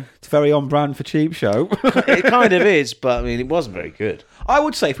bit. Yeah, it's very on brand for Cheap Show. It kind of is, but I mean, it wasn't very good. I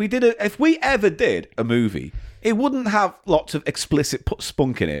would say if we ever did a movie, it wouldn't have lots of explicit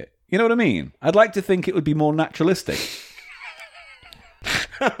spunk in it. You know what I mean? I'd like to think it would be more naturalistic.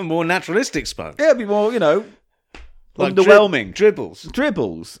 More naturalistic spunk. Yeah, it'd be more, like underwhelming. Dribbles.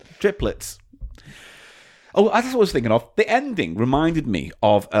 Triplets. Oh, that's what I was thinking of. The ending reminded me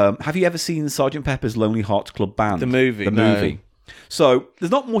of, have you ever seen Sgt. Pepper's Lonely Hearts Club Band? The movie. The movie. So,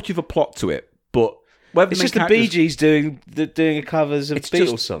 there's not much of a plot to it, but whether It's the just the main Bee characters- Gees doing a covers of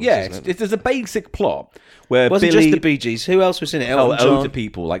Beatles songs. Yeah, isn't it? there's a basic plot where It wasn't Billy... just the Bee Gees. Who else was in it? Elton loads John. of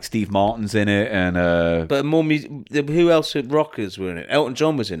people, like Steve Martin's in it, and... But more music. Who else? Rockers were in it. Elton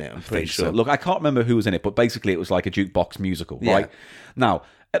John was in it. I'm pretty sure. So. Look, I can't remember who was in it, but basically it was like a jukebox musical, Yeah. right? Now,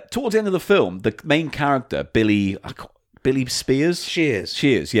 towards the end of the film, the main character, Billy Spears?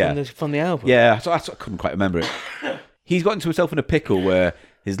 Shears, yeah. From the album. Yeah, so I couldn't quite remember it. He's got into himself in a pickle where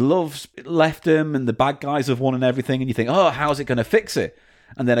his love's left him and the bad guys have won and everything, and you think, oh, how's it going to fix it?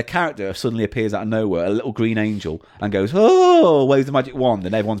 And then a character suddenly appears out of nowhere, a little green angel, and goes, oh, waves the magic wand,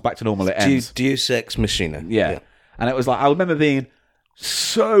 and everyone's back to normal. It ends. Deus Ex Machina. Yeah. And it was like, I remember being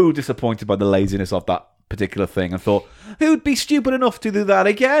so disappointed by the laziness of that particular thing and thought, who'd be stupid enough to do that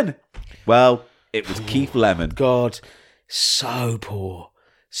again? Well, it was Keith Lemon. God, so poor.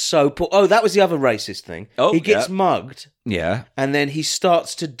 So poor. Oh, that was the other racist thing. Oh, he gets yeah. mugged, Yeah. and then he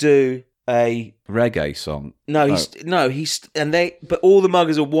starts to do a Reggae song. but all the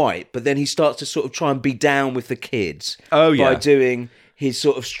muggers are white, but then he starts to sort of try and be down with the kids. Oh, yeah. By doing his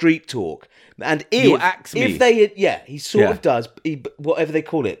sort of street talk. And You ask me. if they, he sort of does, whatever they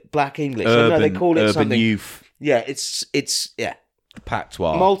call it, Black English. They call it urban something. youth. Yeah, it's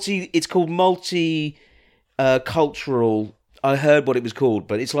Patois. It's called cultural. I heard what it was called,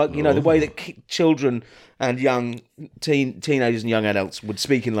 but it's like, the way that children and young teenagers and young adults would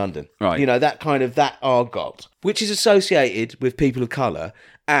speak in London. Right. That kind of that argot, which is associated with people of colour.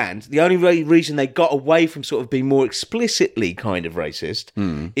 And the only reason they got away from sort of being more explicitly kind of racist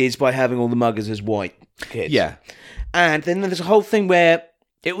is by having all the muggers as white kids. Yeah. And then there's a whole thing where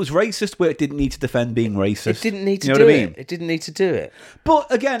It was racist where it didn't need to defend being racist. it didn't need to You know do what I mean? it. It didn't need to do it.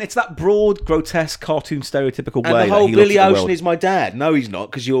 But again, it's that broad, grotesque, cartoon, stereotypical And way. the whole that he looks Billy at the Ocean world. is my dad. No, he's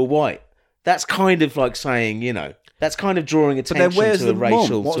not, because you're white. That's kind of like saying, that's kind of drawing But attention then where's to the a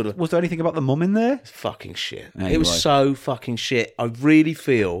racial mum? sort of... Was there anything about the mum in there? Fucking shit. Anyway. It was so fucking shit. I really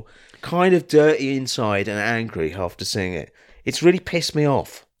feel kind of dirty inside and angry after seeing it. It's really pissed me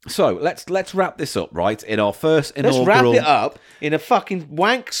off. So let's wrap this up, right? In our first Let's inaugural, wrap it up in a fucking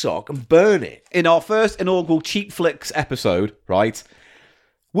wank sock and burn it. in our first inaugural Cheap Flicks episode, right?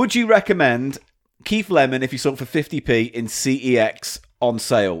 Would you recommend Keith Lemon if you saw it for 50p in CEX on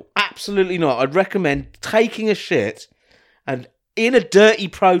sale? Absolutely not. I'd recommend taking a shit and in a dirty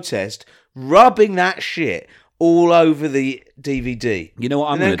protest, rubbing that shit all over the DVD. You know what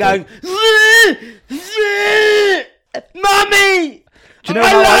I'm and then going going, Mummy! Do you know I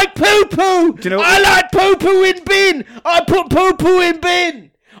how like poo-poo! Do you know- I like poo-poo in bin! I put poo-poo in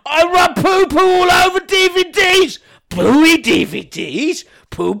bin! I rub poo-poo all over DVDs! Pooey DVDs?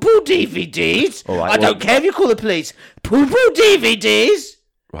 Poo-poo DVDs? All right, I well- don't care if you call the police. Poo-poo DVDs?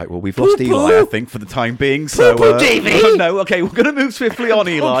 Right, well, we've lost Poo-poo. Eli, I think, for the time being. So, Poo-poo, Davey. no, okay, we're going to move swiftly on,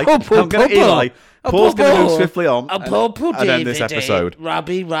 Eli. Poo-poo, I'm going to poo-poo. Eli. Paul's going to move swiftly on A poo-poo and end this DVD. episode.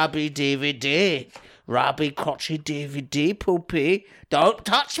 Rubby DVD. Rubby crotchy DVD, poopy. Don't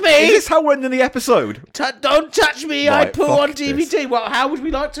touch me. Is this how we're ending the episode? Don't touch me. I Right, poo fuck on this. DVD. Well, how would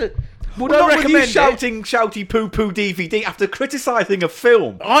we like to... Would Well, I not with you recommend it? shouting, shouty poo-poo DVD after criticising a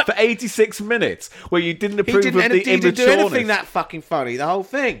film for 86 minutes where you didn't He approve didn't, of the he didn't do immaturity. anything that fucking funny, the whole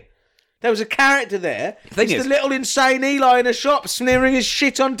thing. There was a character there. Thing It's is- the little insane Eli in a shop smearing his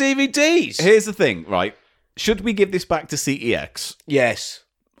shit on DVDs. Here's the thing, right? Should we give this back to CEX? Yes.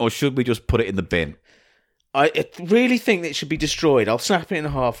 Or should we just put it in the bin? I really think that it should be destroyed. I'll snap it in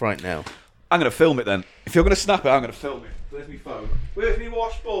half right now. I'm going to film it then. If you're going to snap it, I'm going to film it. Where's my phone? Where's my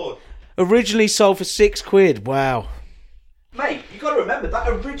washboard? Originally sold for £6. Wow. Mate, you got to remember, that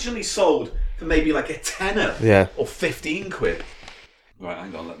originally sold for maybe like a tenner. Yeah. Or 15 quid. Right,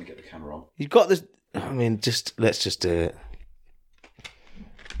 hang on, let me get the camera on. You've got this. I mean, let's just do it.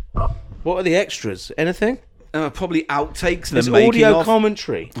 What are the extras? Anything? Probably outtakes. There's the making audio of.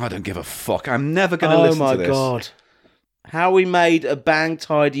 commentary. I don't give a fuck. I'm never going to Oh listen my to this. god! How we made a bang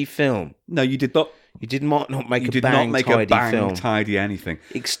tidy film. No, you did not. You did not make You a did bang not make tidy a bang film. tidy anything.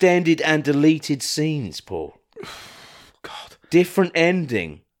 Extended and deleted scenes, Paul. God. Different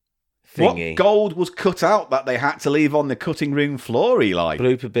ending. Thingy. What gold was cut out that they had to leave on the cutting room floor, Eli?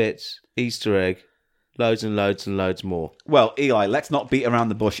 Blooper bits. Easter egg. Loads and loads and loads more. Well, Eli, let's not beat around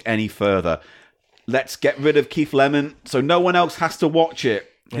the bush any further. Let's get rid of Keith Lemon so no one else has to watch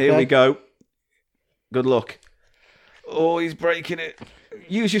it. Here Okay. we go. Good luck. Oh, he's breaking it.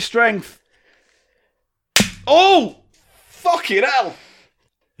 Use your strength. Oh! Fucking hell!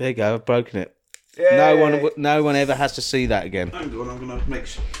 There you go. I've broken it. Yay. No one ever has to see that again. Hang on, I'm going to make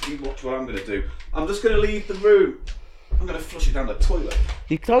sure you watch what I'm going to do. I'm just going to leave the room. I'm going to flush it down the toilet.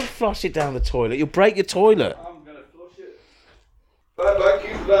 You can't flush it down the toilet. You'll break your toilet. I'm going to flush it. Bye-bye,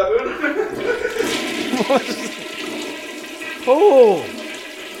 Keith Lemon. Paul!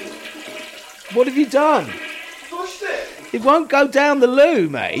 What have you done? Flushed it. It won't go down the loo,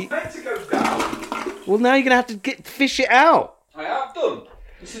 mate. It's meant to go down. Well, now you're going to have to fish it out. I have done.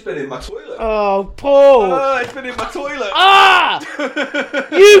 This has been in my toilet. Oh, Paul! It's been in my toilet. Ah!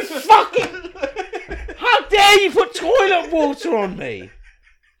 You fucking... How dare you put toilet water on me?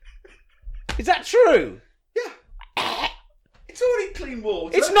 Is that true? Yeah. It's already clean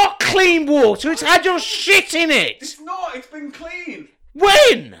water. It's not clean water. It's had your shit in it. It's not. It's been clean.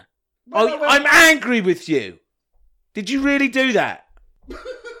 When? I'm angry with you. Did you really do that?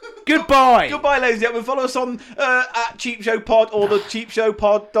 Goodbye. Goodbye, ladies and gentlemen. Follow us on at Cheap Show Pod or the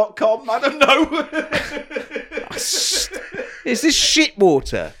cheapshowpod.com. I don't know. Is this shit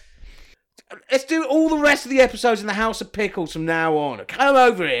water? Let's do all the rest of the episodes in the House of Pickles from now on. Come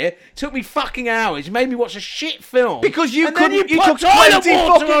over here. It took me fucking hours. You made me watch a shit film. Because you and couldn't. Then you took put toilet 20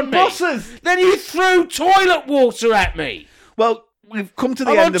 water fucking on me. buses. Then you threw toilet water at me. Well, we've come to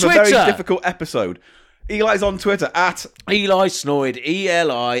the I'm end on of a very Twitter. difficult episode. Eli's on Twitter at Eli Snoid,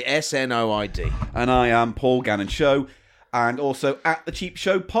 ELISNOID. and I am Paul Gannon Show, and also at the Cheap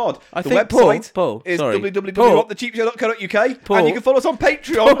Show Pod. I the think website Paul, is sorry. www.thecheapshow.co.uk, Paul. and you can follow us on Paul,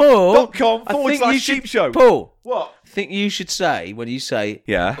 patreon.com I think you should- /Cheap Show. Paul, What? I think you should say, when you say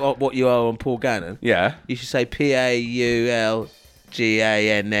Yeah. what you are on Paul Gannon, Yeah. you should say PAULGANNON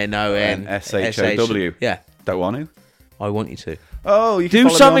SHOW. Yeah, Don't want to? I want you to. Oh, you can Do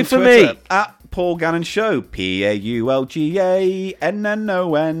follow something me for on Twitter me. at Paul Gannon Show.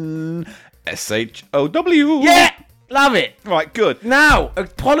 PAULGANNONSHOW. Yeah, love it. Right, good. Now,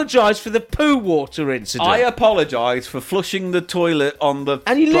 apologise for the poo water incident. I apologise for flushing the toilet on the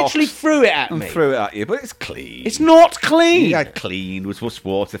and you blocks literally threw it at and me. threw it at you, but it's clean. It's not clean. Yeah, clean was just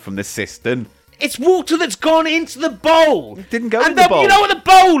water from the cistern. It's water that's gone into the bowl. It didn't go and in the bowl. You know what the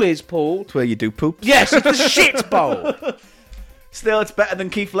bowl is, Paul? It's where you do poop. Yes, it's the shit bowl. Still, it's better than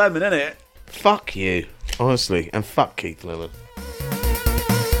Keith Lemon, isn't it? Fuck you, honestly, and fuck Keith Lemon.